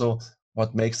perhaps also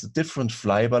what makes the different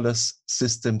flybarless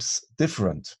systems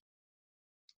different.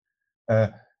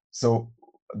 So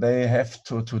they have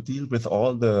to deal with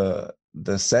all the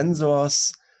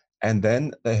sensors, and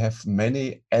then they have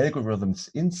many algorithms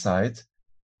inside,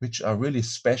 which are really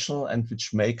special and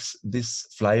which makes these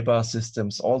flybar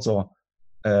systems also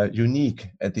unique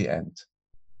at the end.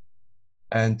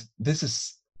 And this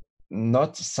is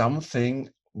not something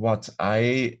what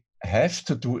I have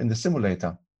to do in the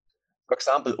simulator. For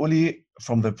example, Uli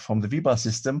from the VBAR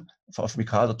system of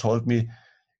Mikado told me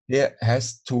he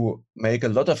has to make a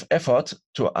lot of effort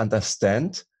to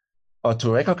understand or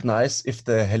to recognize if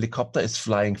the helicopter is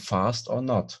flying fast or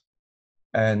not.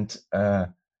 And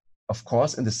of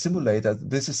course, in the simulator,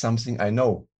 this is something I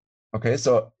know. Okay,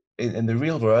 so in the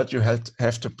real world, you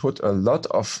have to put a lot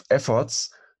of efforts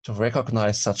to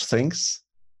recognize such things,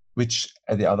 which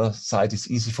at the other side is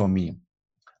easy for me.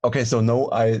 Okay, so no,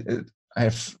 I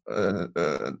have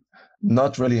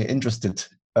not really interested.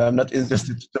 I'm not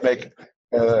interested to make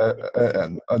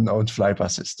an own flybar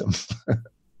system.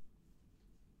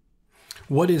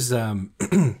 What is, I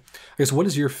guess, what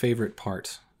is your favorite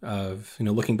part of,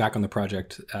 looking back on the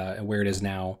project and where it is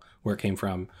now, where it came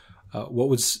from? What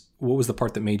was the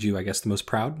part that made you, I guess, the most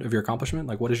proud of your accomplishment?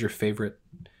 Like, what is your favorite,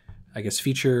 I guess,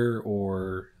 feature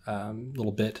or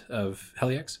little bit of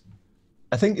HeliX?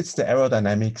 I think it's the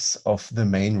aerodynamics of the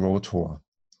main rotor.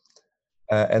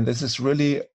 And this is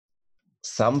really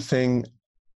something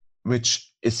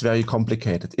which is very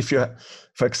complicated. If you,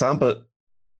 for example,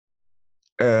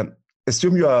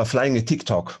 assume you are flying a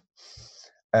TikTok,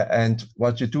 and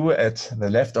what you do at the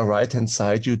left or right-hand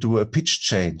side, you do a pitch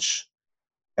change.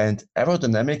 And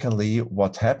aerodynamically,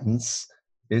 what happens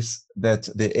is that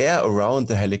the air around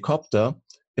the helicopter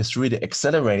is really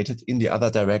accelerated in the other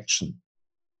direction.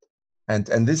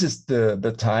 And this is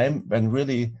the time when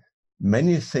really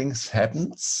many things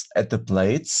happens at the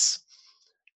blades,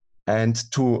 and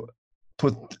to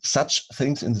put such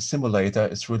things in the simulator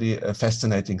is really a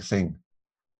fascinating thing.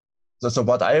 So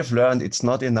what I have learned, it's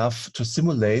not enough to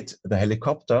simulate the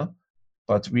helicopter,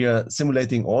 but we are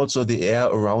simulating also the air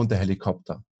around the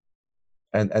helicopter.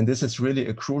 And this is really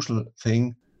a crucial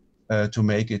thing to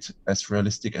make it as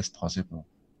realistic as possible.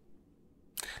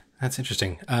 That's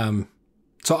interesting.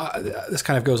 So this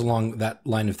kind of goes along that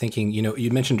line of thinking.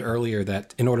 You mentioned earlier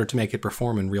that in order to make it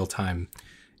perform in real time,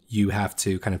 you have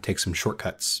to kind of take some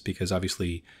shortcuts because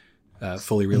obviously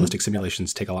fully realistic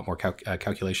simulations take a lot more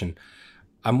calculation.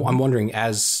 I'm wondering,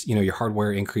 as your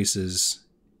hardware increases,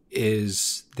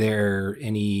 is there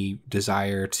any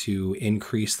desire to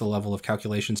increase the level of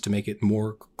calculations to make it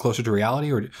more closer to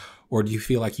reality, or do you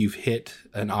feel like you've hit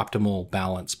an optimal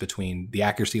balance between the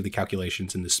accuracy of the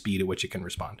calculations and the speed at which it can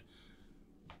respond?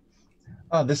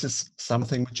 This is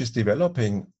something which is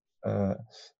developing.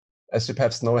 As you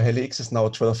perhaps know, HeliX is now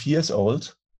 12 years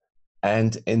old.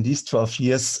 And in these 12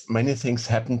 years, many things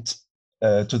happened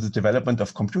to the development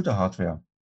of computer hardware.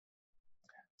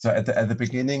 So at the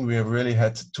beginning, we really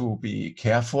had to be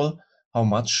careful how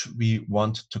much we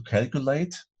want to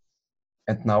calculate.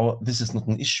 And now this is not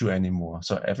an issue anymore.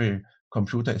 So every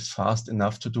computer is fast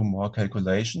enough to do more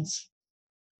calculations.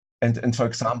 And for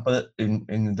example,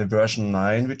 in the version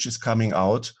 9, which is coming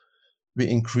out, we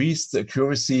increased the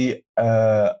accuracy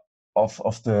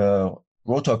of the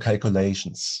rotor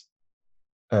calculations.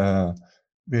 We're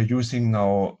using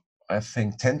now, I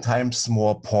think, 10 times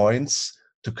more points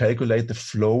to calculate the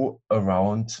flow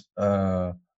around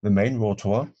the main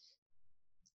rotor.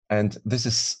 And this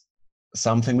is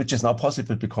something which is now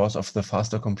possible because of the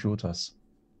faster computers.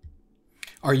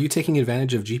 Are you taking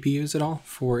advantage of GPUs at all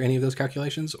for any of those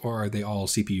calculations, or are they all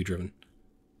CPU driven?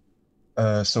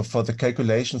 So for the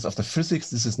calculations of the physics,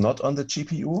 this is not on the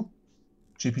GPU,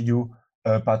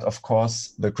 but of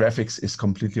course the graphics is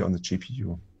completely on the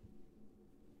GPU.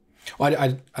 Well,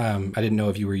 I didn't know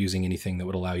if you were using anything that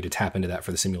would allow you to tap into that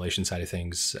for the simulation side of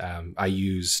things. I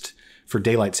used, for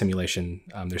daylight simulation,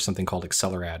 there's something called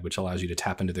Accelerad, which allows you to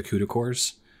tap into the CUDA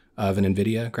cores of an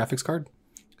NVIDIA graphics card.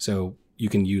 So you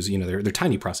can use, they're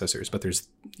tiny processors, but there's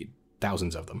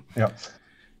thousands of them. Yeah.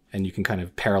 And you can kind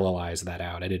of parallelize that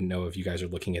out. I didn't know if you guys are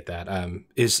looking at that.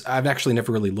 I've actually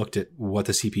never really looked at what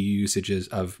the CPU usage is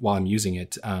of while I'm using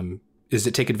it. Does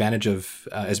it take advantage of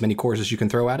as many cores as you can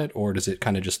throw at it, or does it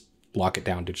kind of just lock it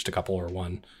down to just a couple or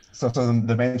one? So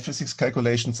the main physics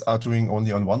calculations are doing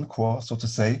only on one core, so to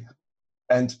say.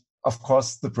 And of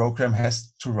course, the program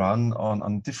has to run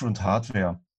on different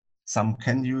hardware. Some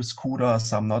can use CUDA,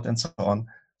 some not, and so on.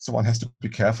 So one has to be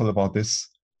careful about this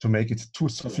to make it too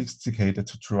sophisticated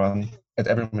to run at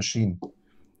every machine.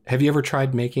 Have you ever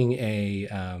tried making a,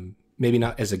 maybe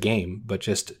not as a game, but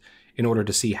just in order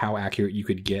to see how accurate you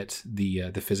could get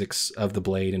the physics of the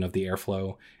blade and of the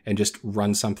airflow, and just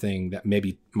run something that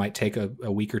maybe might take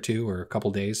a week or two or a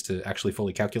couple days to actually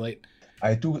fully calculate?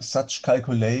 I do such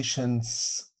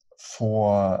calculations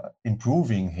for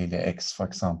improving HeliX, for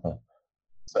example.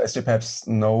 So as you perhaps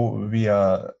know, we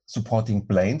are supporting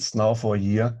planes now for a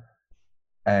year.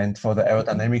 And for the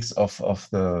aerodynamics of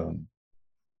the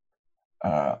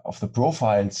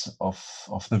profiles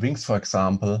of the wings, for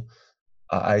example,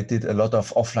 I did a lot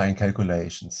of offline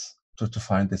calculations to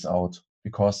find this out.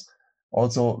 Because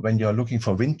also when you're looking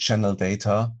for wind channel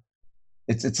data,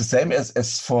 it's the same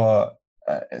as for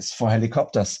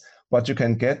helicopters. What you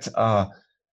can get are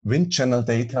wind channel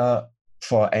data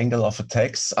for angle of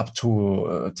attacks up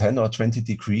to 10 or 20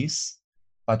 degrees.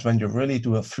 But when you really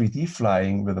do a 3D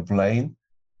flying with a plane,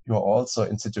 you're also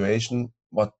in situation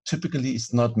what typically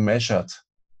is not measured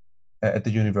at the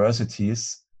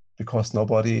universities because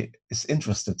nobody is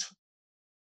interested.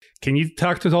 Can you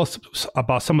talk to us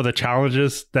about some of the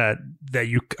challenges that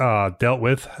you dealt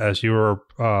with as you were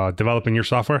developing your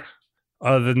software?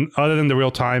 Other than the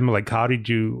real time, like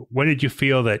when did you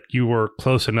feel that you were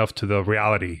close enough to the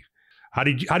reality? How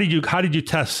did you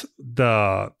test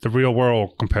the real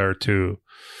world compared to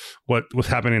what was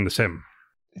happening in the sim?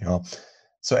 Yeah.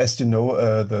 So as you know,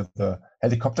 the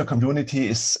helicopter community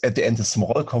is at the end a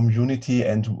small community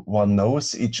and one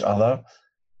knows each other.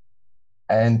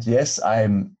 And yes,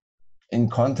 I'm in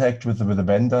contact with the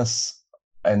vendors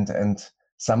and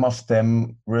some of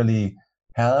them really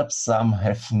help, some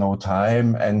have no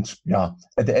time. And yeah,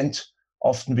 at the end,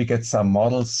 often we get some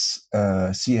models,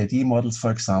 CAD models,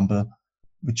 for example,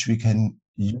 which we can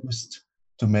use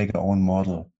to make our own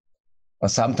model. Or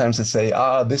sometimes they say,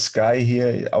 this guy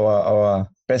here, our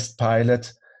best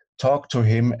pilot, talk to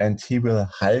him and he will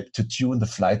help to tune the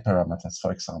flight parameters,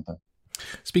 for example.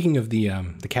 Speaking of the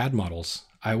CAD models,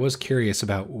 I was curious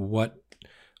about what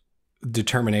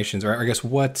determinations, or I guess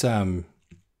what,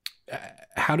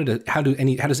 how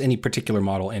does any particular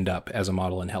model end up as a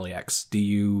model in HeliX? Do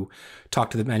you talk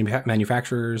to the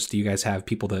manufacturers? Do you guys have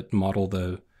people that model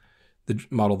the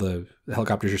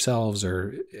helicopters yourselves,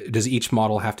 or does each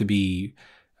model have to be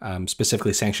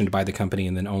specifically sanctioned by the company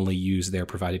and then only use their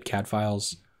provided CAD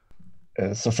files?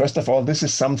 So first of all, this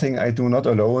is something I do not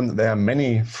alone. There are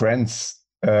many friends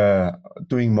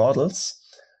doing models.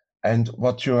 And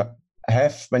what you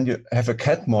have when you have a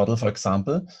CAD model, for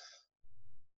example,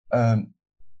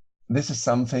 this is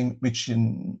something which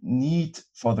you need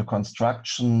for the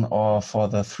construction or for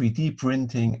the 3D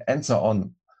printing and so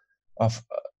on.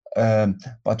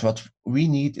 But what we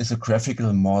need is a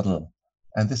graphical model.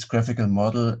 And this graphical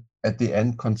model at the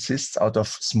end consists out of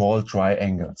small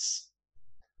triangles.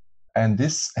 And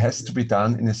this has to be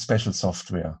done in a special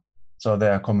software. So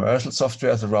there are commercial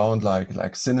softwares around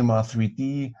like Cinema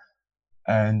 3D.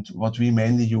 And what we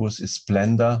mainly use is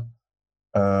Blender,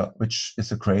 which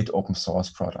is a great open source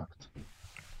product.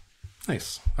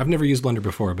 Nice. I've never used Blender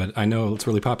before, but I know it's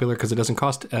really popular because it doesn't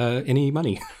cost any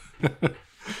money.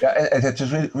 Yeah, it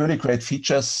has really great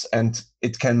features, and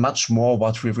it can much more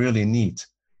what we really need.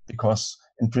 Because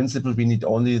in principle, we need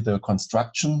only the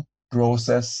construction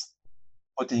process,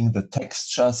 putting the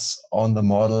textures on the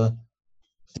model,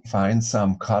 define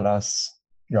some colors,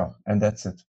 and that's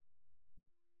it.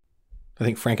 I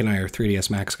think Frank and I are 3ds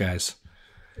Max guys.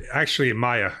 Actually,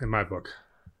 Maya in my book.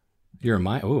 You're a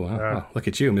Maya? Oh, wow. Look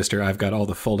at you, mister. I've got all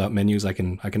the fold-out menus I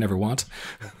can ever want.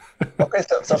 Okay,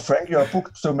 so Frank, you're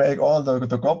booked to make all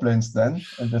the goblins then.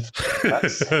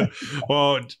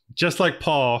 Well, just like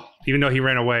Paul, even though he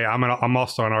ran away, I'm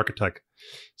also an architect.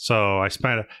 So I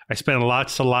spent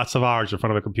lots and lots of hours in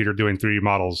front of a computer doing 3D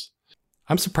models.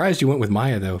 I'm surprised you went with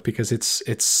Maya though, because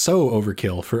it's so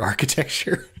overkill for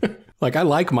architecture. Like, I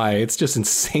like Maya. It's just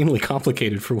insanely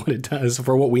complicated for what it does,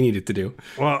 for what we need it to do.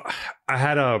 Well, I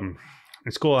had in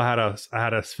school I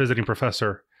had a visiting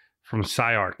professor from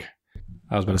SciArc.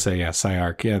 I was about to say, yeah,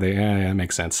 SciArc. Yeah, that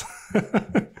makes sense.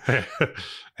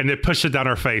 And they pushed it down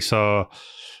our face. So,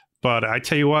 but I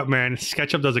tell you what, man,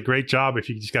 SketchUp does a great job if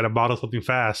you just got to model something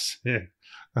fast. Yeah.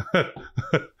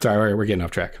 Sorry, we're getting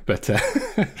off track, but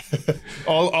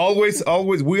always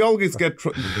we always get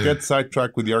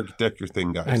sidetracked with the architecture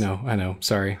thing, guys. I know.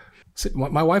 Sorry. So,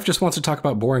 my wife just wants to talk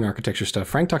about boring architecture stuff.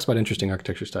 Frank talks about interesting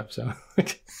architecture stuff. So,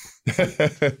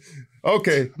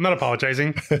 okay, I'm not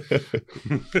apologizing.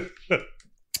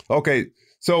 Okay,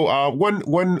 so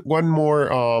one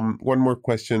more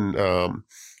question,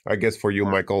 I guess for you,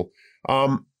 Michael.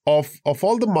 Of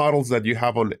all the models that you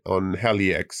have on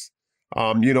HeliX,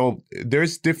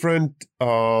 there's different,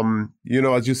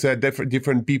 as you said,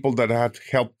 different people that have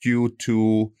helped you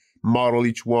to model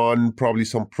each one. Probably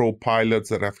some pro pilots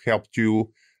that have helped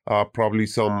you. Probably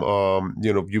some,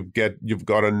 you've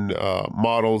gotten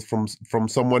models from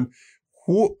someone.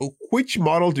 Which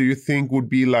model do you think would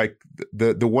be like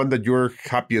the one that you're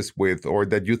happiest with, or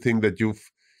that you think that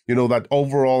that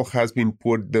overall has been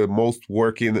put the most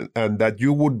work in, and that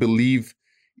you would believe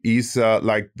is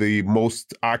like the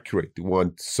most accurate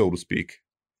one, so to speak?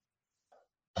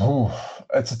 Oh,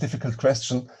 it's a difficult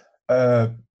question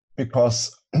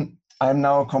because I'm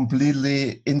now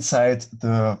completely inside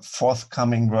the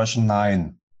forthcoming version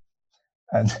 9,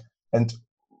 and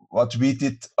what we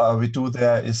do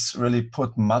there is really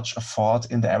put much effort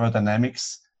in the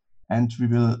aerodynamics, and we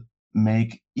will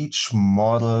make each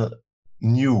model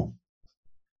new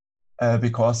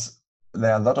because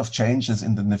there are a lot of changes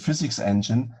in the physics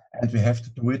engine, and we have to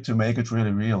do it to make it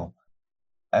really real.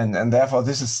 And therefore,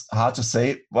 this is hard to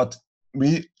say. What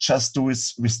we just do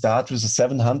is we start with a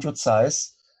 700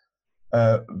 size,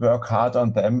 work hard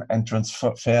on them, and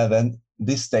transfer then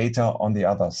this data on the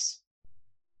others.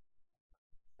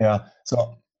 Yeah.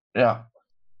 So yeah,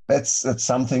 that's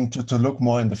something to look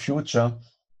more in the future,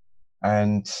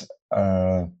 and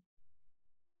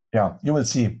you will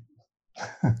see.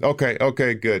 Okay,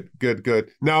 good.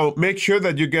 Now make sure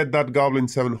that you get that Goblin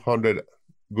 700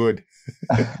 good.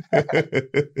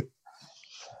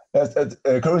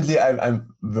 Currently, I'm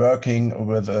working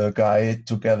with a guy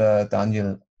together,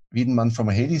 Daniel Wiedemann from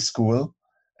Heli School,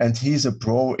 and he's a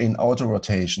pro in auto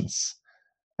rotations.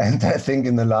 And I think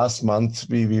in the last month,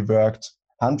 we worked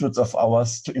hundreds of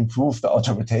hours to improve the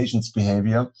auto rotations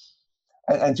behavior.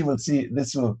 And you will see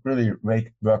this will really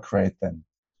work great then.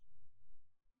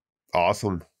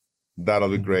 Awesome. That'll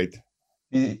be great.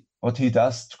 What he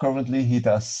does currently, he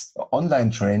does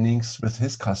online trainings with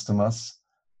his customers,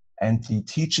 and he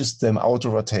teaches them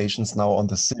auto rotations now on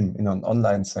the sim in an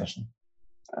online session.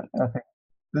 And I think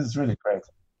this is really great.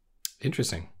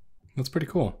 Interesting. That's pretty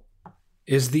cool.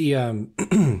 Is the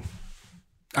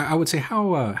I would say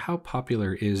how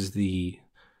popular is the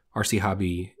RC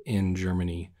hobby in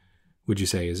Germany? Would you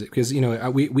say? Is it because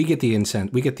we get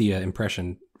the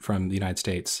impression from the United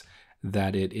States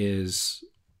that it is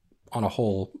on a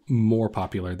whole more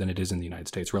popular than it is in the United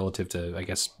States relative to, I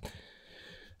guess,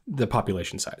 the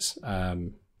population size.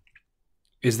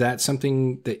 Is that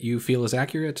something that you feel is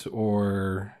accurate,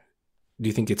 or do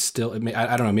you think it's still?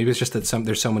 I don't know. Maybe it's just that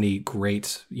there's so many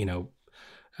great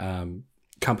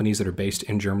companies that are based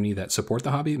in Germany that support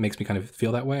the hobby. It makes me kind of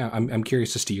feel that way. I'm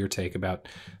curious as to your take about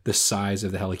the size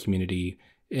of the heli community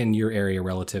in your area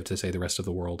relative to, say, the rest of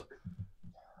the world.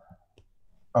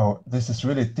 Oh, this is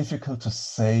really difficult to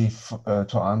say,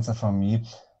 to answer for me.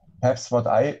 Perhaps what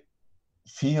I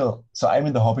feel, so I'm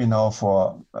in the hobby now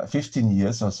for 15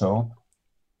 years or so,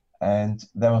 and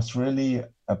there was really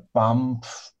a bump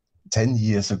 10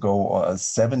 years ago or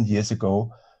 7 years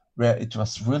ago where it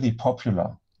was really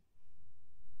popular.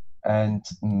 And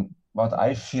what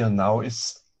I feel now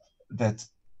is that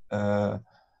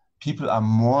people are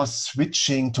more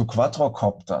switching to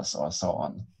quadrocopters or so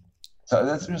on. So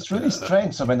it's really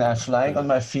strange. So when I'm flying on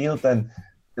my field, then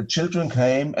the children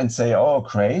came and say, "Oh,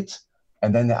 great."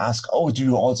 And then they ask, "Oh, do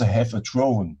you also have a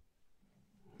drone?"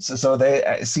 So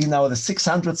they see now the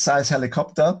 600 size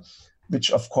helicopter,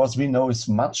 which of course we know is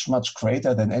much, much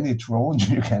greater than any drone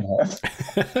you can have.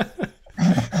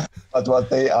 But what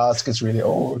they ask is really,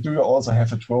 "Oh, do you also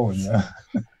have a drone?" Yeah.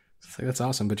 So that's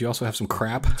awesome. But you also have some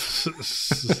crap.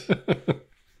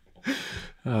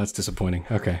 Oh, that's disappointing.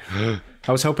 Okay.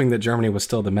 I was hoping that Germany was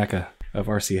still the mecca of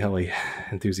RC heli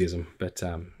enthusiasm, but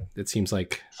it seems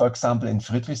like... For example, in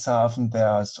Friedrichshafen,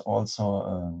 there's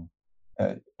also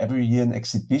every year an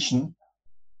exhibition,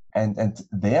 and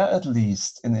there at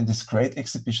least in this great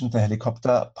exhibition, the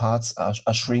helicopter parts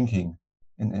are shrinking,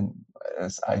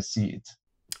 as I see it.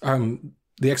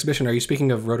 The exhibition, are you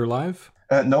speaking of Rotor Live?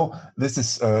 No, this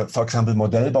is, for example,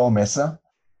 Modellbaumesse,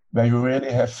 where you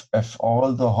really have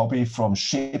all the hobby from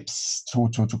ships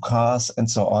to cars and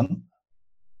so on,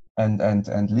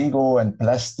 and Lego and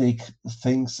plastic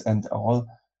things and all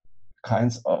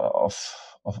kinds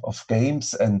of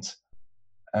games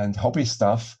and hobby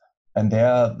stuff. And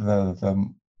there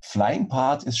the flying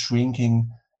part is shrinking,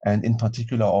 and in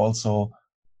particular also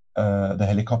the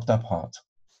helicopter part.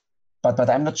 But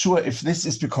I'm not sure if this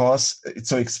is because it's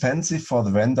so expensive for the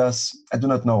vendors. I do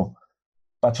not know.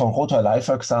 But for Rotor Live,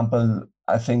 for example,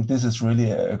 I think this is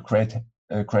really a great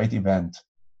event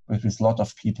with a lot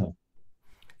of people.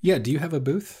 Yeah. Do you have a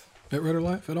booth at Rotor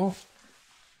Live at all?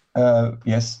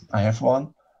 Yes, I have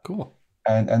one. Cool.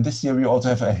 And this year we also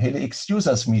have a HeliX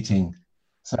users meeting.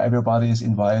 So everybody is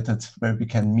invited where we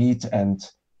can meet and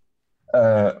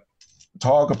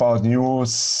talk about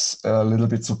news, a little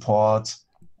bit support,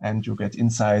 and you get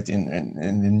insight in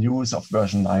the news of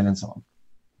version 9 and so on.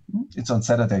 It's on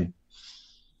Saturday.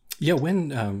 Yeah,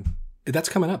 when that's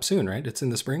coming up soon, right? It's in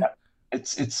the spring? Yeah,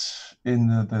 it's in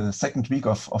the second week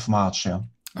of March, yeah.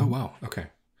 Oh, wow. Okay.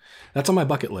 That's on my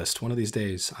bucket list. One of these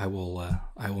days I will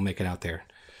make it out there.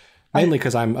 Mainly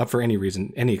because I'm up for any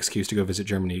reason, any excuse to go visit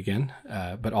Germany again.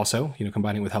 But also,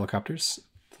 combining with helicopters,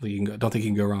 don't think you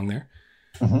can go wrong there.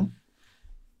 Mm-hmm.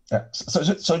 Yeah.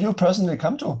 So you personally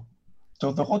come to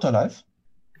the Rotor Live?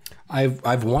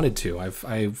 I've wanted to.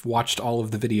 I've watched all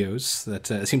of the videos.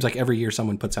 That it seems like every year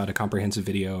someone puts out a comprehensive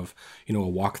video of a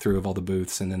walkthrough of all the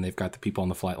booths, and then they've got the people on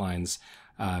the flight lines.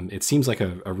 It seems like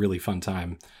a really fun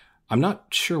time. I'm not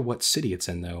sure what city it's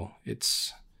in though.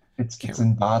 It's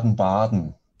in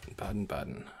Baden-Baden.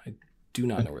 Baden-Baden. I do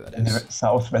not know where that is. In the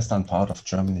southwestern part of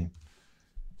Germany.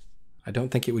 I don't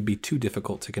think it would be too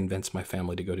difficult to convince my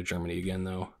family to go to Germany again,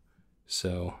 though.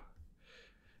 So,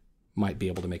 might be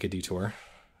able to make a detour.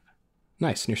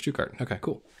 Nice, near Stuttgart. Okay,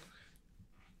 cool.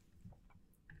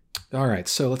 All right,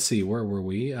 so let's see. Where were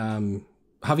we?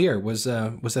 Javier, was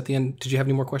that the end? Did you have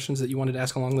any more questions that you wanted to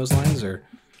ask along those lines, or?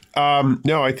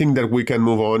 No, I think that we can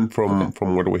move on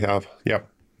from what we have. Yeah.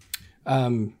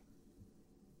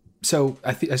 So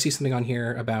I see something on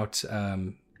here about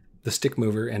the stick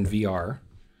mover and VR.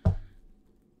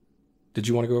 Did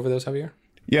you want to go over those, Javier?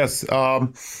 Yes.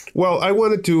 Well, I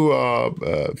wanted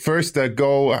to first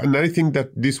go, and I think that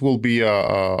this will be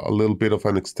a little bit of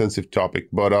an extensive topic,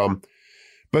 but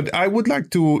I would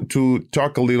like to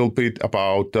talk a little bit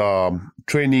about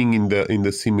training in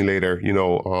the simulator.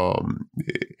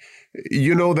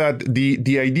 That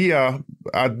the idea,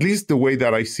 at least the way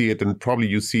that I see it, and probably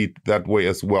you see it that way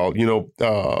as well.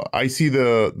 I see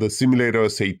the simulator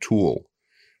as a tool.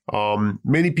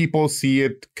 Many people see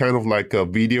it kind of like a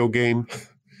video game,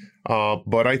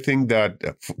 but I think that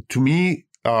to me,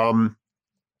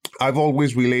 I've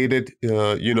always related,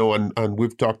 and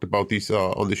we've talked about this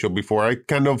on the show before. I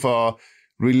kind of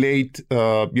relate,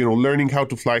 learning how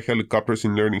to fly helicopters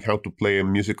and learning how to play a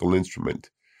musical instrument.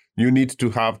 You need to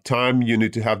have time, you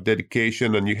need to have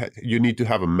dedication, and you need to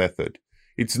have a method.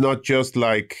 It's not just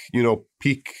like,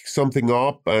 pick something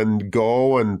up and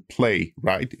go and play,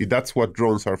 right? That's what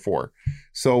drones are for.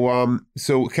 So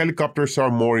helicopters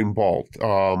are more involved.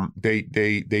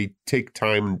 They take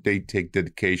time, they take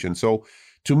dedication. So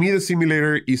to me, the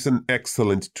simulator is an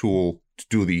excellent tool to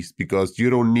do this because you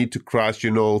don't need to crash,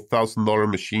 $1,000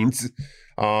 machines.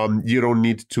 You don't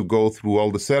need to go through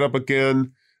all the setup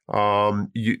again.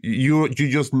 You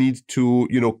just need to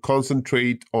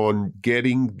concentrate on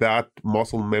getting that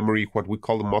muscle memory, what we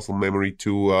call the muscle memory,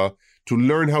 to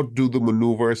learn how to do the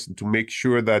maneuvers, to make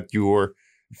sure that your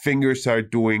fingers are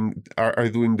doing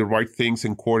the right things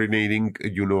and coordinating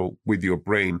with your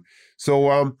brain.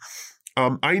 So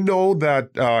I know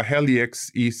that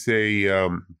HeliX is a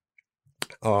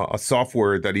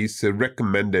software that is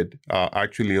recommended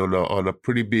actually on a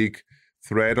pretty big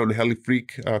thread on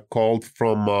HeliFreak called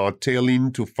From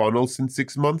Tailing to Funnels in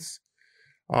 6 months,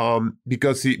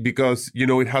 because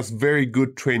it has very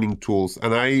good training tools.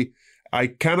 And I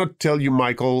cannot tell you,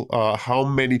 Michael, how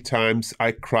many times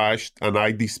I crashed and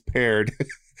I despaired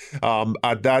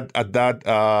at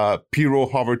that Pyro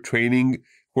hover training,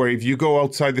 where if you go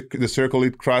outside the circle,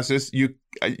 it crashes.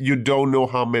 You don't know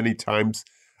how many times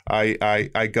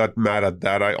I got mad at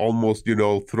that. I almost,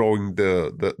 throwing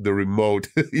the remote,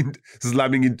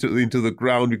 slamming into the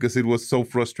ground because it was so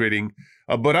frustrating.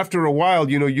 But after a while,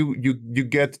 you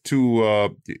get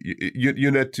to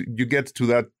you get to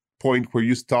that point where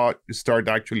you start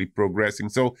actually progressing.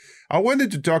 So I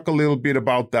wanted to talk a little bit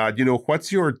about that.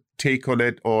 What's your take on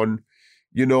it? On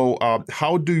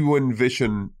how do you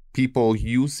envision people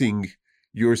using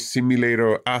your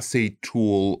simulator as a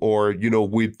tool, or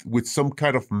with some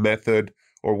kind of method,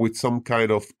 or with some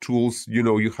kind of tools?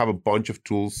 You have a bunch of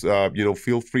tools.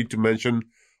 Feel free to mention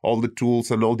all the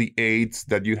tools and all the aids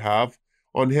that you have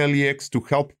on HeliX to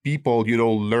help people,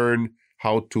 learn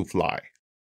how to fly.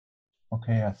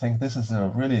 Okay, I think this is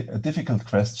a really difficult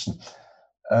question.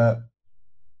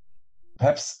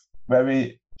 Perhaps where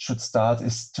we should start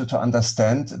is to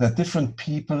understand that different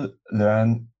people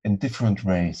learn in different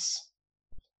ways.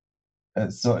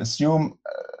 So assume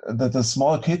that the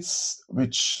small kids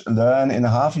which learn in a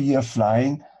half a year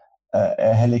flying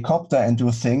a helicopter and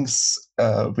do things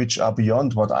which are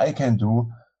beyond what I can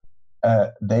do,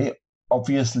 they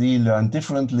obviously learn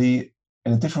differently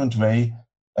in a different way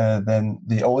than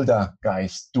the older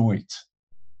guys do it.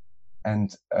 And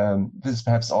this is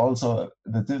perhaps also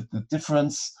the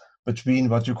difference between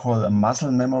what you call a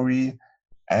muscle memory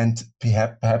and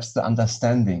perhaps the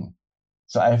understanding.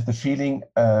 So I have the feeling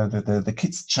that the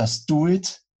kids just do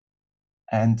it,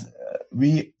 and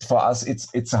for us,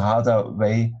 it's a harder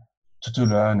way to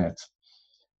learn it.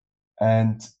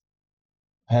 And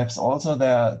perhaps also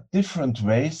there are different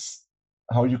ways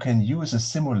how you can use a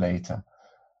simulator.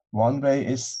 One way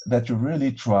is that you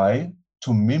really try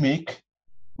to mimic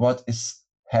what is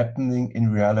happening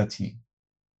in reality.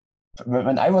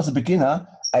 When I was a beginner,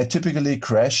 I typically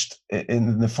crashed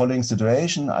in the following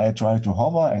situation. I tried to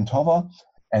hover,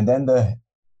 and then the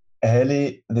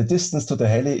distance to the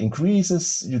heli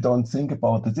increases. You don't think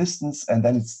about the distance, and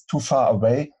then it's too far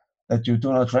away that you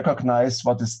do not recognize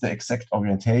what is the exact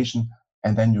orientation,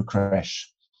 and then you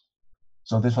crash.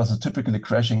 So this was a typically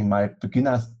crashing in my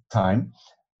beginner time.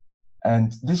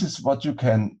 And this is what you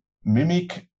can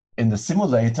mimic in the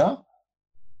simulator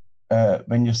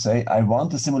when you say, I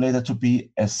want the simulator to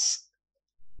be as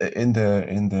in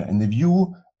the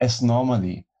view as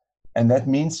normally. And that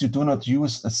means you do not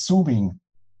use a zooming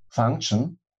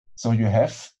function. So you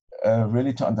have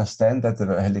really to understand that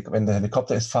when the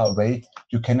helicopter is far away,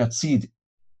 you cannot see it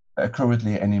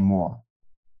accurately anymore.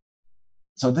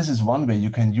 So this is one way you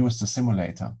can use the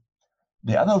simulator.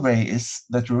 The other way is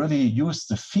that you really use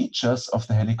the features of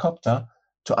the helicopter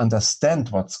to understand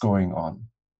what's going on.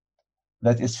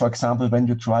 That is, for example, when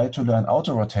you try to learn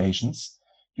auto rotations,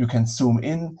 you can zoom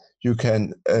in, you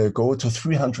can go to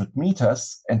 300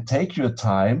 meters and take your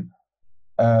time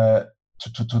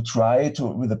to try to,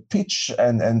 with a pitch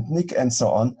and nick and so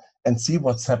on, and see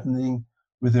what's happening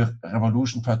with the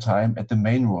revolution per time at the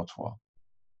main rotor.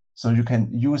 So you can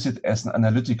use it as an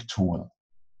analytic tool.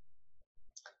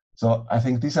 So I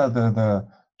think these are the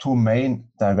two main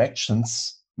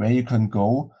directions where you can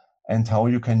go and how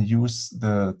you can use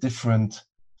the different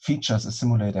features a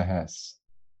simulator has.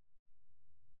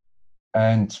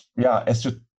 And yeah, as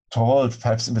you told,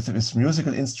 perhaps with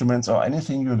musical instruments or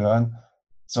anything you learn.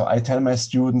 So I tell my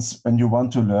students, when you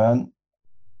want to learn,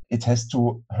 it has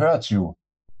to hurt you.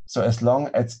 So as long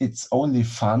as it's only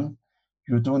fun,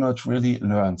 you do not really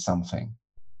learn something.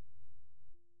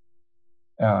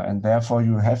 And therefore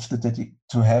you have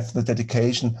to have the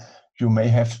dedication. You may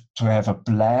have to have a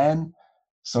plan.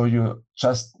 So you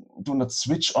just do not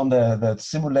switch on the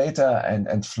simulator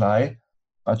and fly,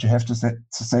 but you have to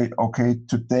say, okay,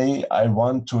 today I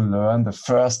want to learn the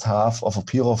first half of a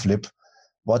pyroflip.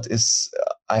 What is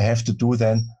I have to do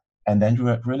then? And then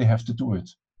you really have to do it.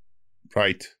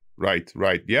 Right.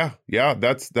 Yeah,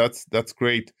 that's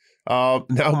great.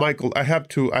 Now, Michael, I have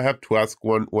to ask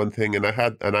one thing, and I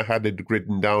had it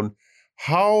written down.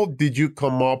 How did you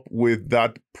come up with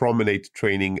that promenade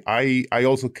training? I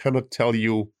also cannot tell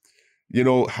you,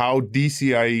 how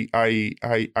dizzy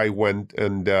I went,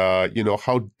 and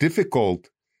how difficult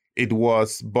it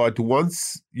was. But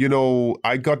once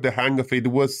I got the hang of it,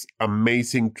 it was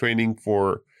amazing training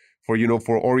for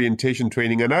orientation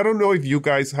training. And I don't know if you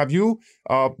guys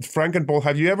Frank and Paul,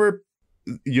 have you ever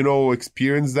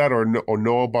experience that or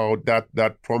know about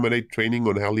that promenade training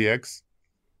on HeliX?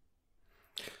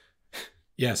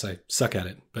 Yes, I suck at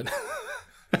it, but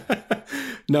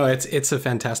no, it's a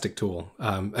fantastic tool.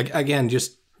 Again,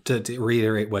 just to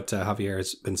reiterate what Javier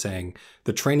has been saying,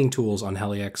 the training tools on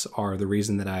HeliX are the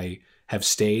reason that I have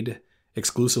stayed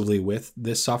exclusively with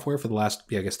this software for the last,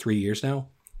 3 years now.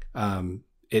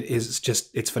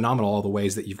 It's phenomenal, all the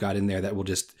ways that you've got in there that will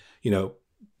just,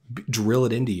 drill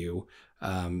it into you.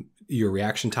 Your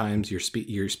reaction times, your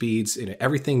speeds,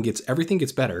 everything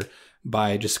gets better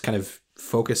by just kind of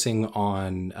focusing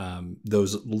on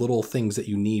those little things that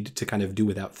you need to kind of do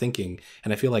without thinking.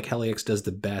 And I feel like HeliX does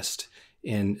the best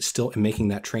in still making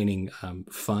that training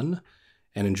fun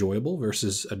and enjoyable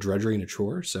versus a drudgery and a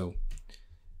chore. So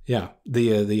yeah,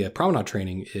 the promenade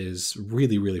training is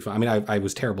really, really fun. I mean, I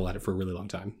was terrible at it for a really long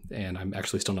time, and I'm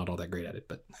actually still not all that great at it,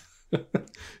 but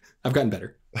I've gotten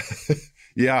better.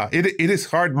 Yeah, it is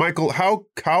hard. Michael,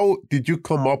 how did you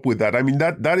come up with that? I mean,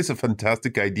 that is a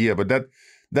fantastic idea, but that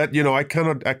I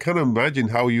cannot imagine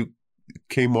how you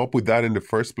came up with that in the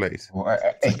first place. Well,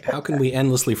 how can we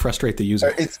endlessly frustrate the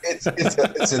user?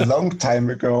 It's a long time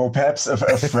ago. Perhaps a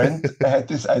friend had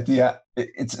this idea.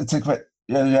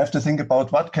 You have to think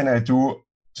about what can I do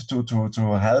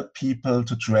to help people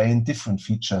to train different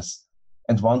features.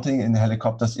 And one thing in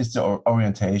helicopters is the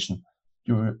orientation.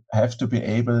 You have to be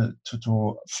able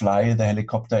to fly the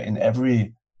helicopter in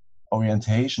every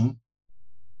orientation.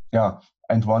 Yeah.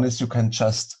 And one is you can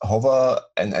just hover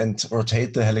and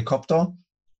rotate the helicopter,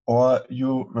 or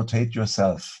you rotate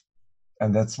yourself.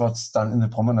 And that's what's done in the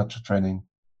promenade training.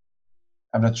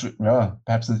 I'm not sure. Yeah,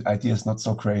 perhaps the idea is not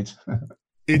so great.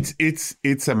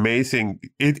 It's amazing.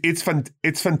 It's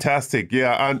fantastic.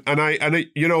 Yeah. And I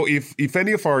if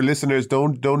any of our listeners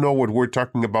don't know what we're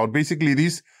talking about, basically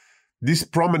this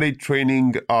promenade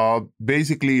training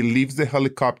basically leaves the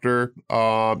helicopter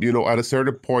at a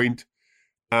certain point,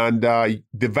 and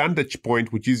the vantage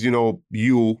point, which is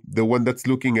you, the one that's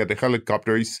looking at the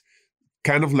helicopter, is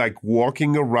kind of like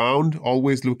walking around,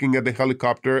 always looking at the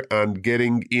helicopter and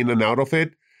getting in and out of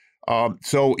it.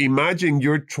 So imagine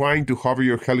you're trying to hover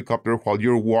your helicopter while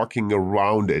you're walking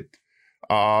around it.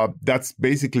 That's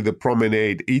basically the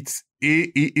promenade. It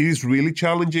is really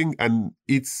challenging, and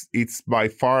it's by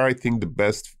far, I think,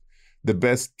 the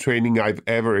best training I've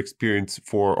ever experienced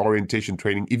for orientation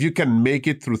training. If you can make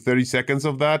it through 30 seconds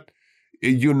of that,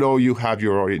 you have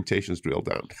your orientations drilled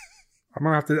down. I'm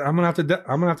gonna have to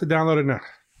download it now.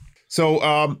 So,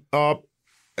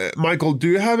 Michael, do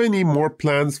you have any more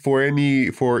plans for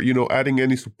adding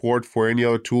any support for any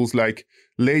other tools? Like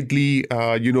lately,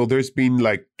 there's been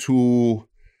like two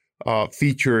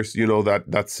features,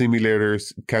 that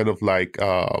simulators kind of like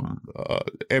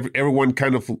everyone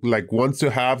kind of like wants to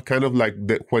have, kind of like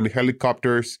when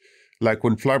helicopters, like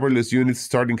when flybarless units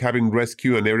starting having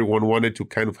rescue, and everyone wanted to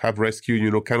kind of have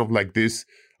rescue, kind of like this.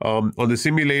 On the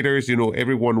simulators,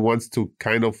 everyone wants to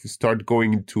kind of start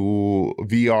going into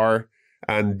VR,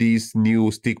 and this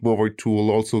new stick mover tool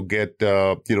also get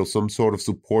some sort of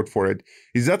support for it.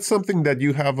 Is that something that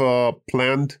you have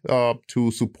planned to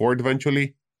support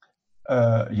eventually?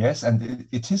 Yes, and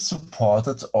it is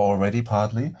supported already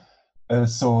partly.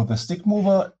 So the stick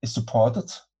mover is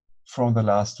supported from the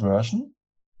last version.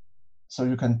 So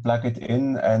you can plug it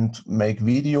in and make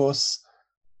videos,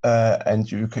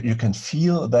 and you can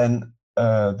feel then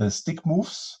the stick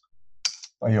moves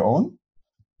by your own.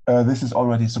 This is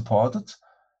already supported.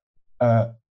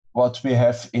 What we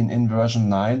have in version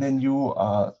 9 in new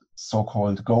are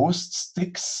so-called ghost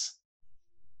sticks.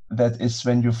 That is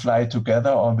when you fly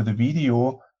together or with a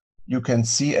video, you can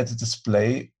see at the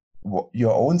display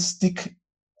your own stick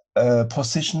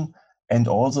position and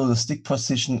also the stick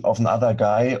position of another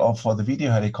guy or for the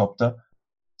video helicopter.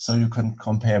 So you can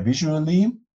compare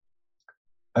visually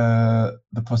the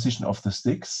position of the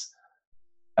sticks.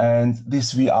 And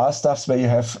these VR stuffs where you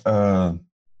have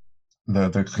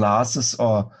the glasses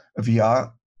or a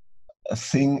VR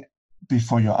thing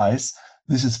before your eyes,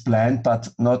 this is planned but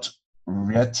not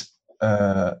yet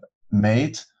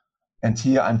made. And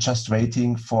here I'm just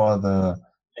waiting for the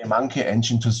Monkey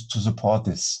engine to support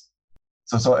this.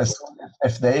 So as soon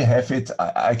as they have it,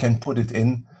 I can put it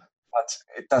in, but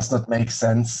it does not make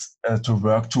sense to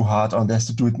work too hard on this,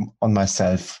 to do it on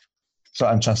myself. So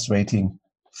I'm just waiting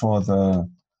for the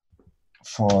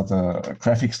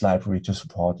graphics library to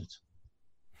support it.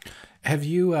 Have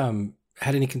you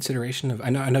had any consideration of? I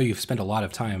know you've spent a lot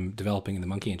of time developing the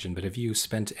Monkey engine, but have you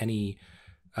spent any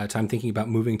time thinking about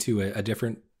moving to a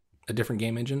different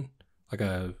game engine,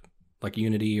 like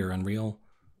Unity or Unreal?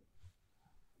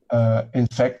 In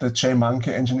fact, the JMonkey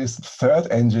engine is the third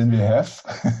engine we have.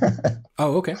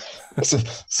 Oh, okay.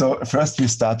 So first we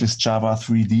start with Java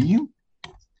 3D,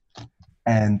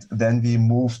 and then we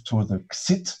move to the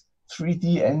Xit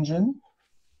 3D engine.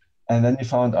 And then we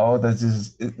found out that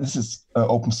this is an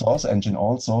open source engine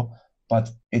also, but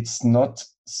it's not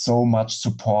so much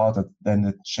supported than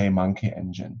the JMonkey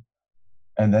engine.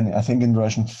 And then I think in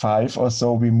version 5 or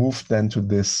so, we moved then to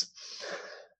this.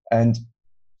 And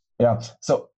yeah,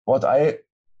 so what I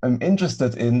am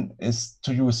interested in is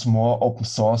to use more open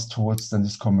source tools than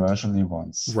these commercially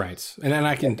ones. Right. And then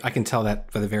I can tell that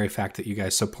by the very fact that you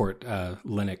guys support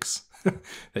Linux,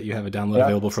 that you have a download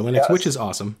available for Linux, which is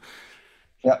awesome.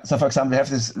 Yeah. So for example, we have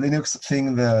this Linux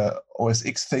thing, the OS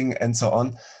X thing, and so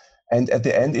on. And at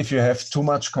the end, if you have too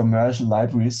much commercial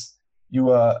libraries, you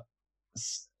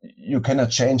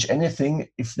cannot change anything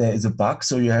if there is a bug.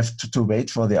 So you have to wait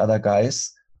for the other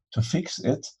guys to fix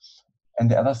it. And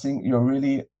the other thing, you're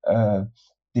really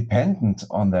dependent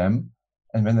on them.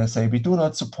 And when they say we do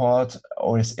not support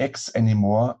OS X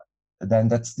anymore, then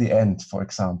that's the end, for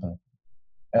example.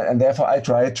 And therefore, I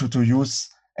try to use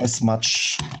as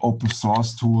much open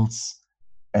source tools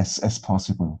as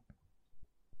possible.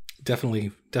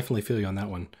 Definitely feel you on that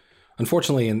one.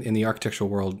 Unfortunately, in the architectural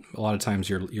world, a lot of times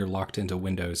you're locked into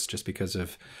Windows just because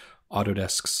of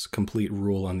Autodesk's complete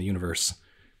rule on the universe.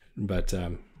 But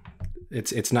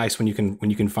it's nice when you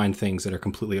can find things that are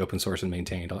completely open source and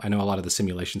maintained. I know a lot of the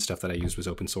simulation stuff that I used was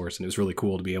open source, and it was really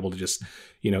cool to be able to just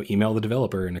email the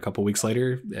developer, and a couple of weeks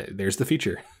later, there's the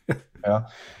feature. Yeah,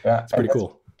 it's pretty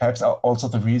cool. Perhaps also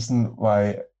the reason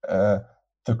why the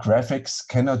graphics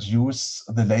cannot use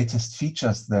the latest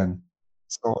features then.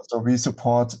 So we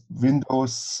support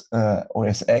Windows,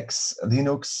 OS X,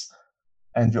 Linux,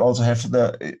 and we also have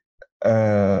the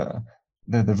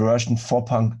version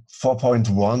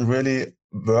 4.1 really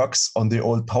works on the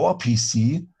old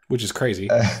PowerPC, which is crazy.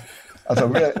 So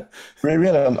we're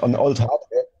really on old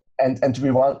hardware, and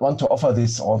we want to offer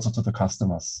this also to the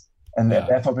customers, and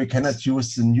therefore we cannot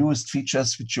use the newest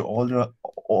features which you only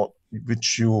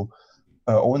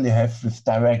have with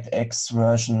DirectX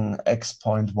version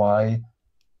X.Y.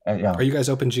 Are you guys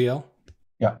OpenGL?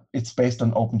 Yeah, it's based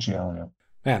on OpenGL. Yeah.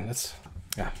 Man, that's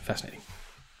fascinating.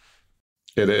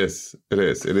 It is.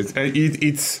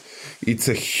 It's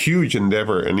a huge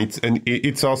endeavor, and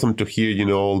it's awesome to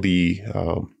hear all the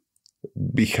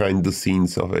behind the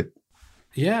scenes of it.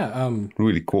 Yeah,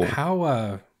 really cool.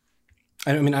 How?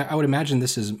 I mean, I would imagine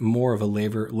this is more of a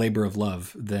labor of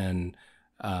love than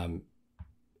an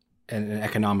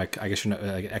economic. I guess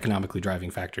economically driving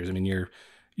factors. I mean,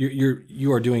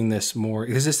 you are doing this more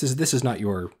because this is not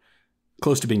your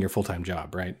close to being your full-time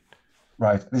job, right?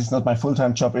 Right. This is not my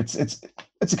full-time job. It's a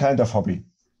kind of hobby.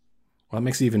 Well, that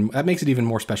makes it even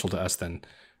more special to us then,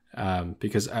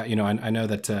 because I know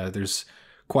that there's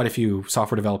quite a few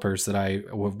software developers that I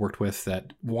have worked with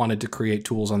that wanted to create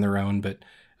tools on their own, but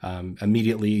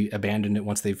immediately abandoned it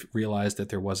once they've realized that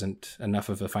there wasn't enough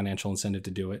of a financial incentive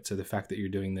to do it. So the fact that you're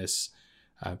doing this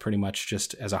pretty much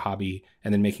just as a hobby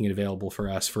and then making it available for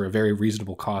us for a very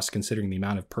reasonable cost, considering the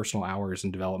amount of personal hours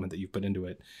and development that you've put into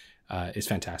it, is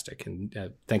fantastic.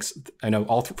 And thanks. I know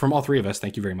from all three of us,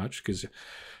 thank you very much, because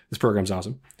this program's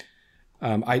awesome.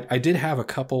 I did have a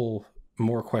couple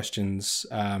more questions.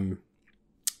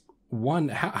 One,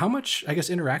 how much, I guess,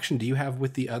 interaction do you have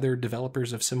with the other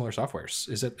developers of similar softwares?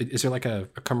 Is there like a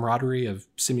camaraderie of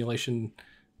simulation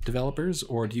developers,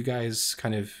 or do you guys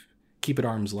kind of keep at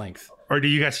arm's length? Or do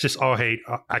you guys just all hate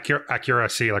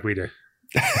accuracy like we do?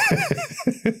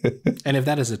 And if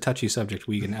that is a touchy subject,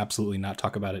 we can absolutely not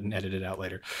talk about it and edit it out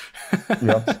later.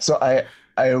 Yeah. So I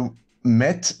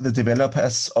met the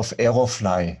developers of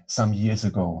Aerofly some years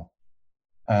ago,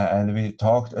 and we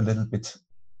talked a little bit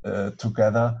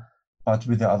together. But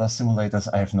with the other simulators,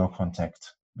 I have no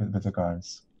contact with the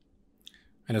guys.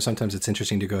 I know sometimes it's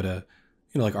interesting to go to,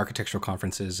 like architectural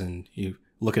conferences, and you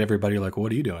look at everybody like, well,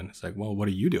 what are you doing? It's like, well, what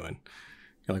are you doing?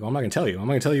 You're like, well, I'm not going to tell you. I'm not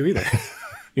going to tell you either.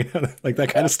 Like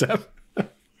that kind of stuff.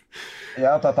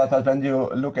 Yeah, but when you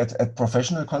look at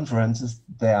professional conferences,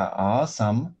 there are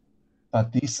some,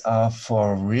 but these are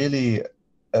for really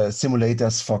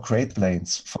simulators for great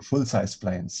planes, for full-size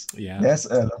planes. Yeah. There's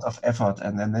a lot of effort,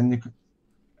 and then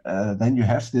you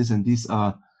have this, and these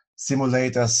are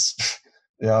simulators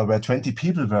where 20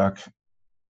 people work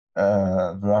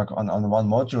on one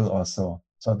module or so.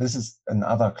 So this is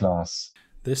another class.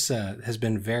 This has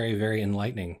been very, very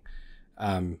enlightening.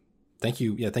 Thank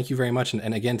you. Yeah, thank you very much.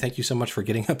 And again, thank you so much for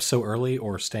getting up so early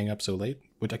or staying up so late,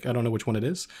 which I don't know which one it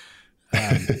is,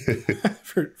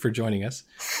 for joining us.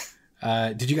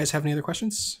 Did you guys have any other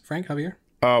questions, Frank, Javier?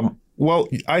 Well,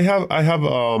 I have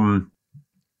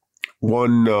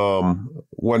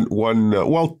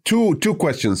two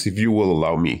questions, if you will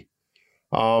allow me.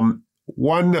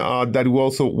 One that we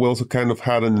also kind of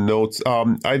had in the notes.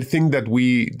 I think that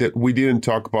we didn't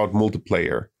talk about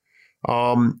multiplayer.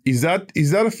 Is that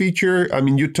a feature? I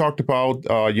mean, you talked about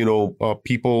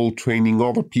people training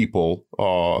other people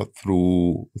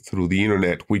through the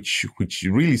internet, which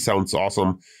really sounds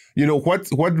awesome.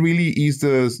 What really is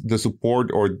the support,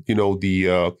 or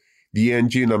the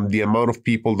engine and the amount of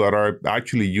people that are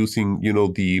actually using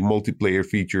the multiplayer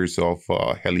features of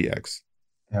HeliX?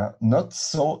 Yeah,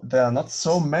 there are not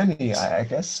so many. I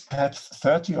guess perhaps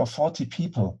 30 or 40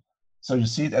 people So you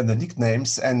see it in the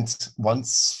nicknames, and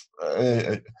once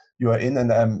you are in,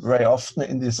 and very often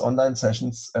in these online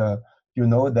sessions, you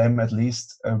know them at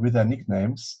least with their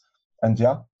nicknames. And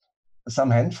yeah, some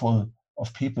handful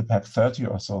of people, perhaps 30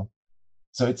 or so.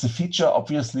 So it's a feature,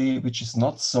 obviously, which is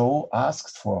not so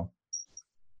asked for.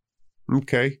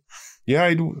 Okay.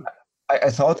 Yeah, I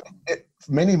thought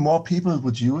many more people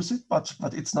would use it, but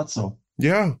it's not so.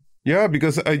 Yeah. Yeah,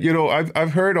 because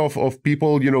I've heard of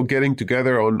people getting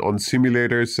together on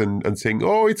simulators and saying,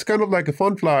 oh, it's kind of like a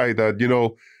fun fly that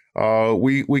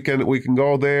we can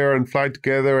go there and fly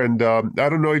together. And I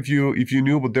don't know if you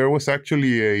knew, but there was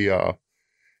actually a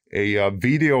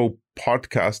video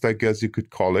podcast, I guess you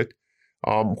could call it,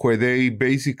 where they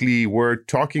basically were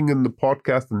talking in the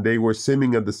podcast and they were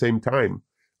simming at the same time.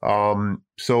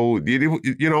 So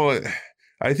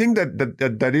I think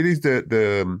that it is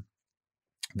the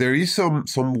there is some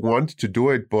want to do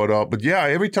it, but yeah,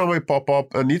 every time I pop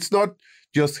up, and it's not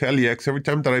just HeliX, every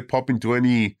time that I pop into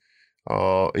any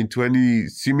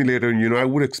simulator, I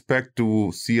would expect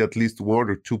to see at least one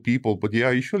or two people, but yeah,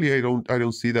 usually I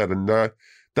don't see that, and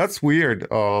that's weird.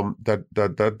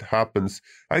 That happens.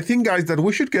 I think, guys, that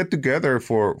we should get together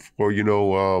for a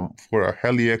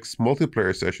HeliX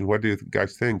multiplayer session. What do you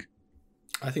guys think?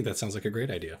 I think that sounds like a great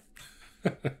idea.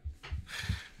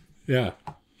 Yeah.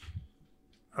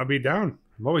 I'll be down.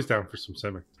 I'm always down for some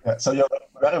simming. Yeah, so you're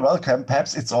very welcome.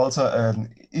 Perhaps it's also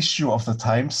an issue of the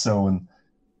time zone.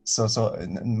 So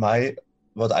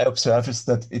what I observe is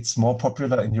that it's more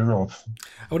popular in Europe.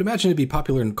 I would imagine it'd be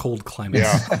popular in cold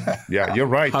climates. Yeah, you're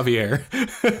right. Javier.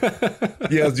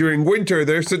 Yes, during winter,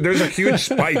 there's a huge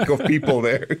spike of people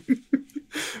there.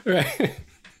 Right.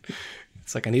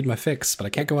 It's like I need my fix, but I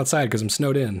can't go outside because I'm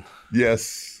snowed in.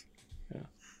 Yes. Yeah.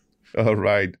 All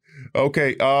right.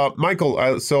 Okay,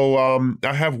 Michael. So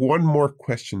I have one more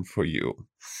question for you.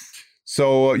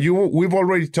 So we've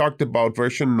already talked about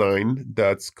version 9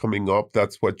 that's coming up.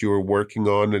 That's what you're working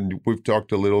on, and we've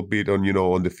talked a little bit on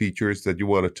on the features that you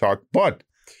want to talk. But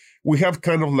we have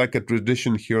kind of like a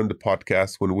tradition here on the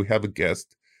podcast when we have a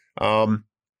guest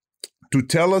to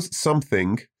tell us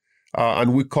something,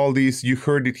 and we call these "You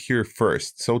Heard It Here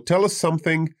First." So tell us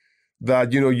something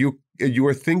that you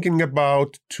are thinking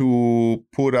about to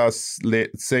put us,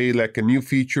 let's say, like a new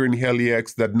feature in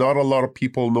HeliX that not a lot of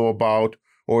people know about,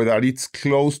 or that it's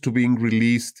close to being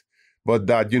released, but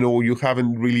that you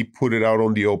haven't really put it out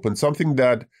on the open. Something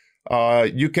that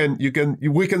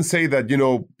we can say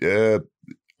that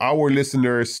our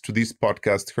listeners to this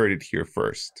podcast heard it here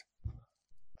first.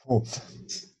 Cool.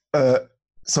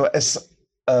 So as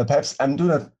perhaps I'm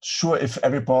not sure if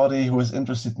everybody who is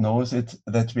interested knows it,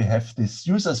 that we have these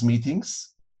user meeting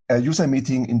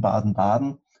in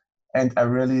Baden-Baden, and I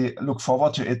really look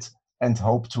forward to it and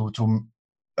hope to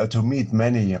meet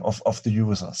many of the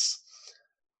users.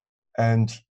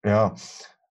 And yeah,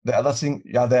 the other thing,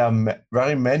 there are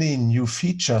very many new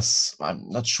features. I'm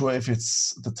not sure if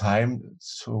it's the time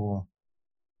to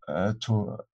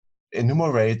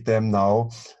enumerate them now.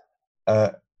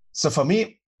 So for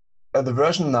me, the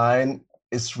version 9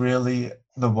 is really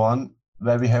the one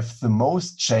where we have the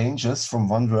most changes from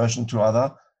one version to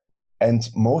other, and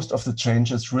most of the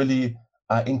changes really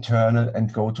are internal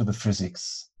and go to the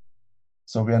physics.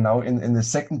 So we are now in the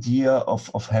second year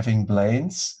of having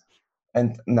planes,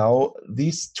 and now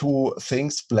these two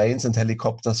things, planes and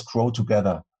helicopters, grow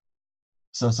together.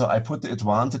 So I put the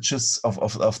advantages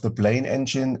of the plane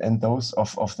engine and those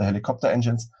of the helicopter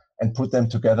engines and put them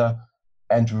together,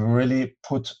 and really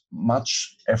put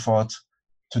much effort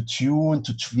to tune,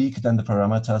 to tweak then the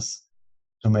parameters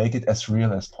to make it as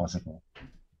real as possible.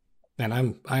 And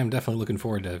I am definitely looking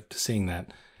forward to seeing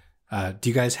that. Do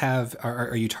you guys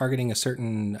are you targeting a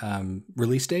certain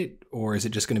release date, or is it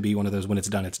just going to be one of those when it's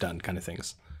done kind of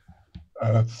things?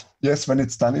 Yes, when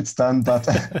it's done, but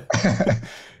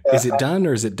is it done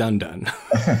or is it done?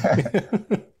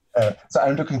 So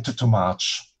I'm looking to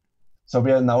March. So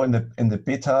we are now in the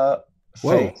beta phase.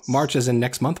 Whoa, March as in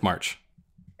next month, March.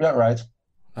 Yeah, right.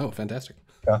 Oh, fantastic.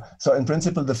 Yeah. So in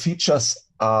principle, the features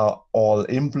are all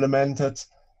implemented,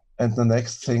 and the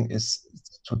next thing is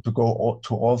to go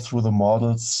all through the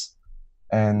models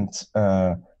and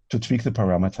to tweak the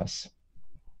parameters.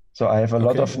 So I have a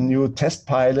lot of new test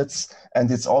pilots,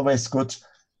 and it's always good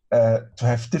to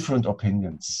have different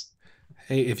opinions.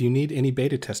 Hey, if you need any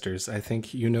beta testers, I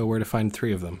think you know where to find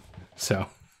 3 of them. So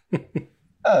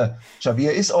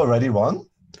Javier is already one.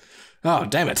 Oh,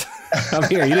 damn it. I'm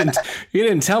here. You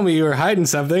didn't tell me you were hiding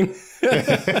something.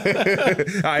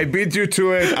 I beat you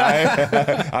to it.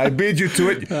 I beat you to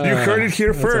it. You heard it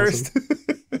here first.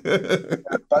 Awesome.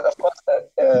 But of course,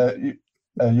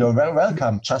 You're very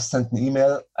welcome. Just send an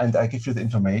email and I give you the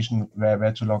information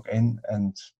where to log in.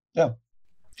 And yeah.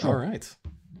 Sure. All right.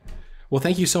 Well,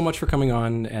 thank you so much for coming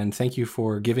on, and thank you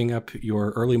for giving up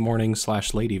your early morning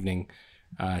 / late evening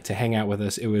to hang out with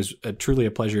us. It was truly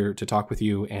a pleasure to talk with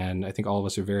you, and I think all of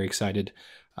us are very excited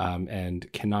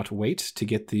and cannot wait to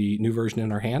get the new version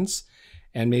in our hands.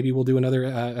 And maybe we'll do another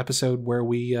episode where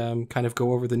we kind of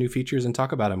go over the new features and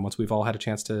talk about them once we've all had a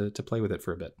chance to play with it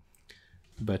for a bit.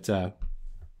 But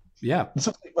yeah.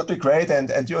 It would be great,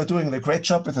 and you're doing a great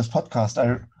job with this podcast.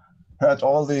 I heard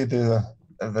all the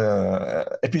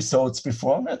episodes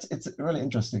before. It's really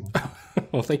interesting.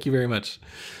 Well, thank you very much.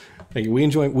 Thank you.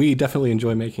 We definitely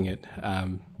enjoy making it,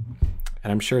 and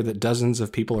I'm sure that dozens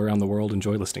of people around the world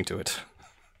enjoy listening to it.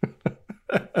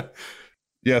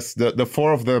 Yes, the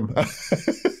four of them.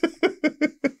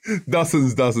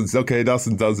 dozens. Okay,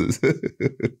 dozens.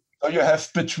 So you have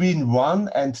between 1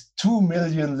 and 2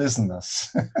 million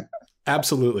listeners.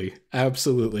 Absolutely.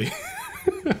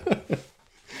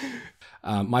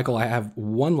 Michael, I have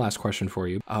one last question for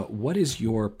you. What is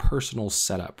your personal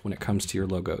setup when it comes to your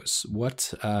logos?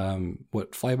 What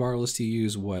flybarless do you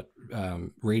use? What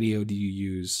radio do you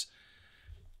use?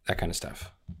 That kind of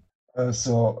stuff.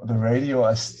 So the radio,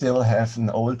 I still have an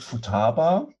old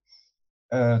Futaba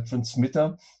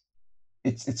transmitter.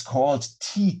 It's called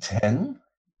T10,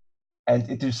 and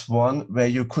it is one where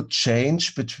you could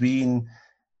change between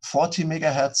 40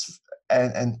 megahertz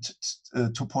and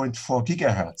 2.4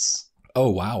 gigahertz.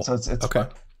 Oh, wow. So it's okay.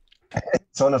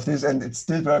 It's one of these, and it's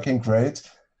still working great.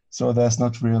 So there's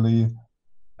not really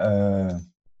a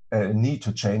need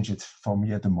to change it for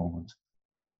me at the moment.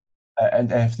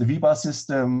 And I have the VBAR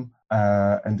system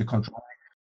and the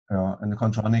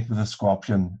Contronic with a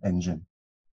Scorpion engine,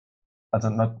 but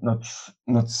not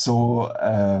so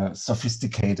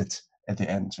sophisticated at the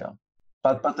end. Yeah,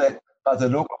 but the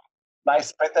logo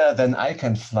flies better than I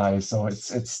can fly, so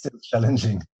it's still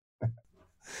challenging.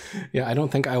 Yeah, I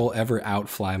don't think I will ever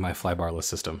outfly my flybarless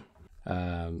system.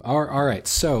 All right,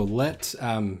 so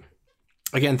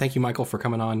again, thank you, Michael, for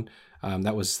coming on.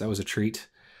 That was a treat.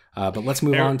 But let's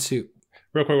move on to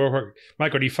real quick.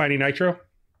 Michael, do you find any nitro?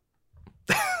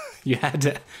 You had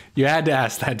to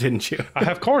ask that, didn't you?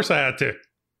 Of course I had to.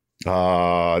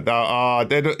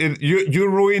 You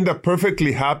ruined a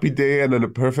perfectly happy day and a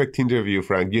perfect interview,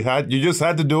 Frank. You just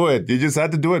had to do it. You just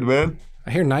had to do it, man.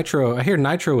 I hear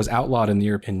nitro was outlawed in the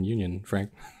European Union,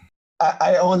 Frank.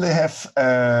 I only have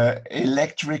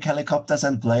electric helicopters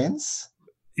and planes.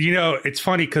 You know, it's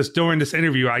funny because during this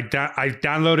interview, I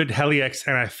downloaded HeliX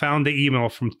and I found the email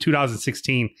from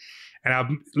 2016, and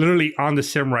I'm literally on the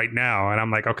sim right now, and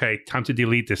I'm like, okay, time to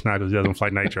delete this now because it doesn't fly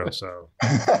nitro. So,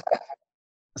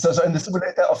 so in the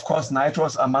simulator, of course,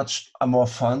 nitros are more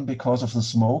fun because of the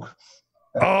smoke.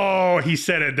 Oh, he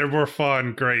said it. They're more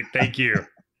fun. Great, thank you.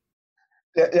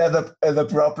 Yeah. The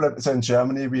problem is in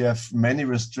Germany we have many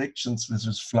restrictions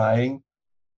with flying.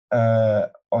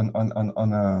 On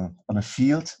a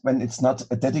field when it's not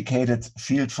a dedicated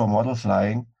field for model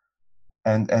flying,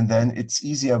 and then it's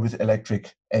easier with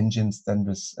electric engines than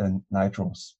with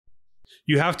nitros.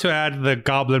 You have to add the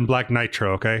Goblin Black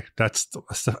Nitro, okay? That's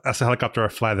the helicopter I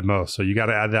fly the most, so you got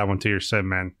to add that one to your sim,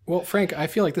 man. Well, Frank, I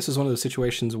feel like this is one of those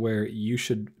situations where you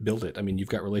should build it. I mean, you've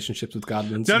got relationships with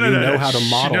Goblins. You know how to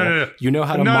model. You know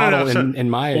how to model in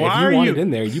Maya. If you want it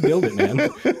in there, you build it, man.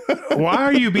 Why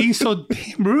are you being so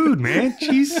damn rude, man?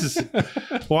 Jesus.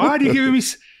 Why are you giving me...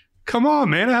 Come on,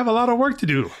 man. I have a lot of work to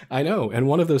do. I know. And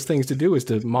one of those things to do is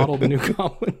to model the new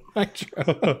Goblin Nitro.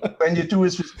 When you do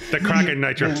it with the Kraken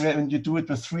Nitro. When you do it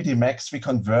with 3D Max, we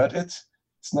convert it.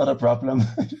 It's not a problem.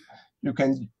 You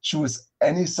can choose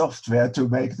any software to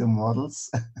make the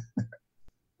models.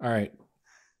 All right.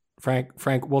 Frank,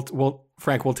 we'll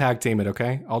tag team it,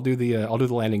 okay? I'll do the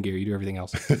landing gear. You do everything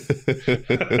else.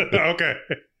 Okay.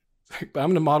 But I'm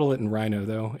going to model it in Rhino,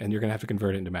 though, and you're going to have to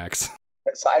convert it into Max.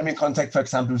 So I'm in contact, for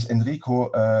example, with Enrico.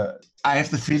 I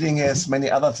have the feeling he has many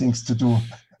other things to do.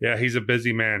 Yeah, he's a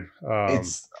busy man.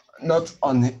 It's not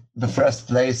on the first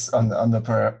place on the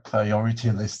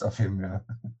priority list of him. Yeah.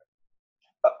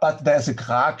 But there's a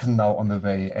Kraken now on the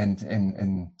way, and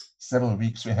in several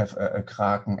weeks we have a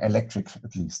Kraken electric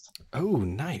at least. Oh,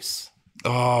 nice!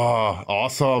 Oh,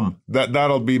 awesome!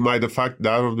 That'll be my de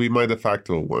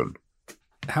facto one.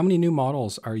 How many new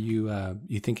models are you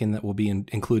thinking that will be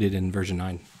included in version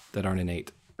 9 that aren't in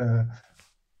 8?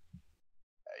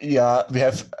 Yeah, we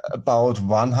have about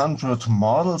 100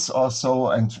 models or so,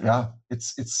 and yeah,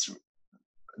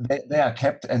 they are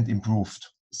kept and improved.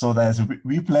 So there's a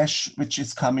Whiplash which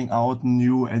is coming out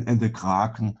new, and the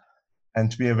Kraken,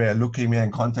 and we're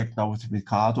in contact now with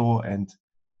Ricardo and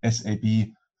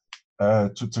SAB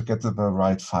to get the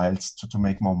right files to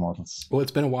make more models. Well,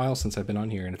 it's been a while since I've been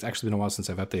on here, and it's actually been a while since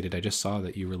I've updated. I just saw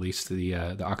that you released the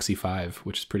Oxy 5,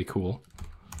 which is pretty cool.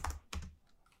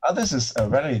 Oh, this is a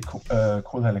very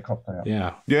cool helicopter.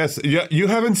 Yeah. Yes. Yeah. You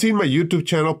haven't seen my YouTube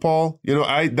channel, Paul. You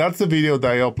know, that's the video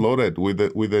that I uploaded with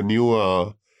the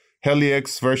new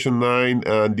HeliX version 9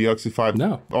 and the Oxy 5.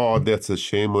 No. Oh, that's a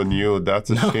shame on you. That's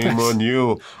a shame on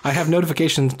you. I have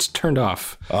notifications turned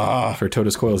off for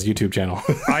Totus Coil's YouTube channel.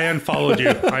 I unfollowed you.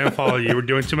 You were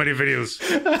doing too many videos.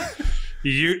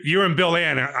 You and Bill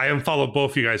Ann, I unfollowed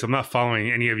both you guys. I'm not following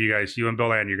any of you guys. You and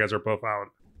Bill Ann, you guys are both out.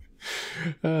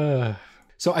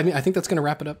 So, I mean, I think that's going to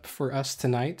wrap it up for us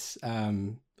tonight.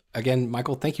 Again,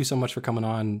 Michael, thank you so much for coming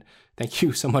on. Thank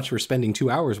you so much for spending 2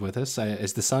 hours with us.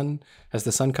 Has the sun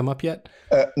come up yet?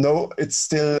 No, it's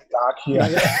still dark here.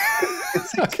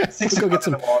 Okay, go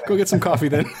get some coffee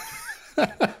then.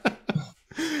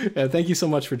 Thank you so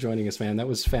much for joining us, man. That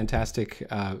was fantastic.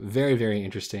 Very, very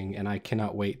interesting. And I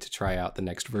cannot wait to try out the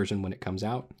next version when it comes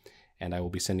out. And I will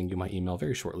be sending you my email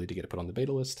very shortly to get it put on the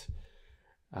beta list.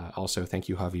 Also, thank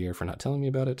you, Javier, for not telling me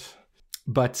about it.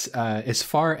 But as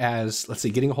far as, let's see,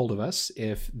 getting a hold of us,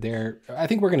 I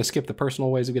think we're going to skip the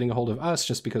personal ways of getting a hold of us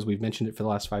just because we've mentioned it for the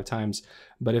last 5 times.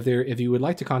 But if you would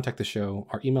like to contact the show,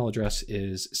 our email address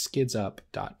is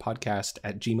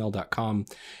skidsup.podcast@gmail.com.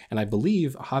 And I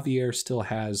believe Javier still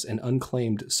has an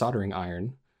unclaimed soldering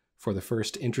iron for the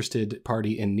first interested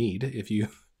party in need.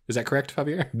 Is that correct,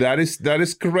 Javier? That is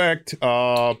correct.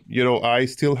 I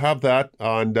still have that,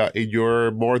 and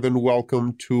you're more than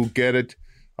welcome to get it.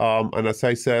 And as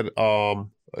I said,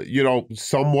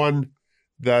 someone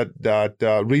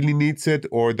that really needs it,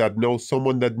 or that knows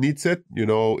someone that needs it,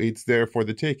 it's there for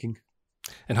the taking.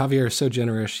 And Javier is so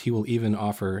generous; he will even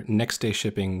offer next day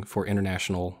shipping for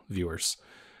international viewers.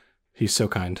 He's so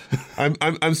kind.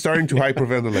 I'm starting to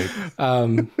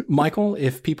hyperventilate. Michael,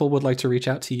 if people would like to reach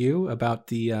out to you about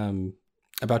the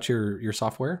about your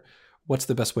software, what's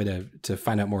the best way to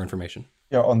find out more information?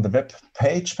 Yeah, on the web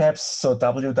page, perhaps. So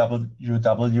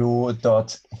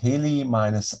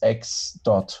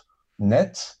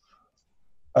www.heli-x.net,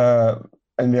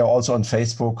 and we are also on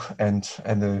Facebook and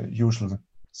the usual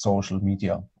social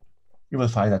media. You will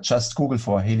find that. Just Google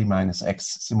for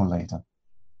Heli-X simulator.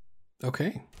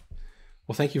 Okay.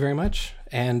 Well, thank you very much.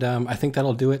 And I think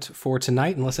that'll do it for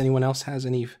tonight, unless anyone else has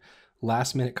any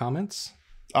last-minute comments.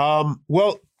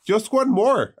 Well, just one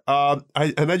more. I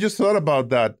just thought about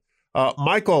that.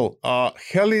 Michael,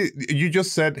 Heli, you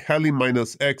just said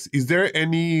Heli-X. Is there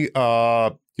any,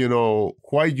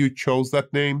 why you chose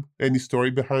that name? Any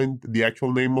story behind the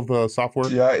actual name of the software?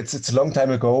 Yeah, it's a long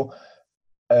time ago.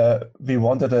 We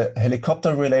wanted a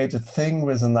helicopter-related thing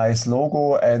with a nice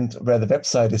logo and where the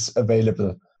website is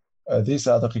available. These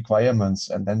are the requirements,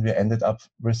 and then we ended up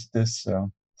with this.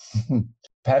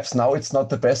 Perhaps now it's not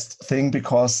the best thing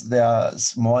because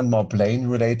there's more and more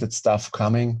plane-related stuff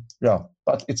coming. Yeah,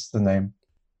 but it's the name.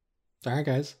 All right,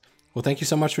 guys. Well, thank you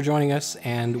so much for joining us,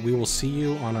 and we will see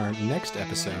you on our next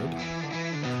episode.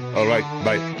 All right.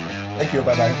 Bye. Thank you.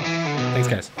 Bye-bye. Thanks,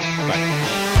 guys. Bye.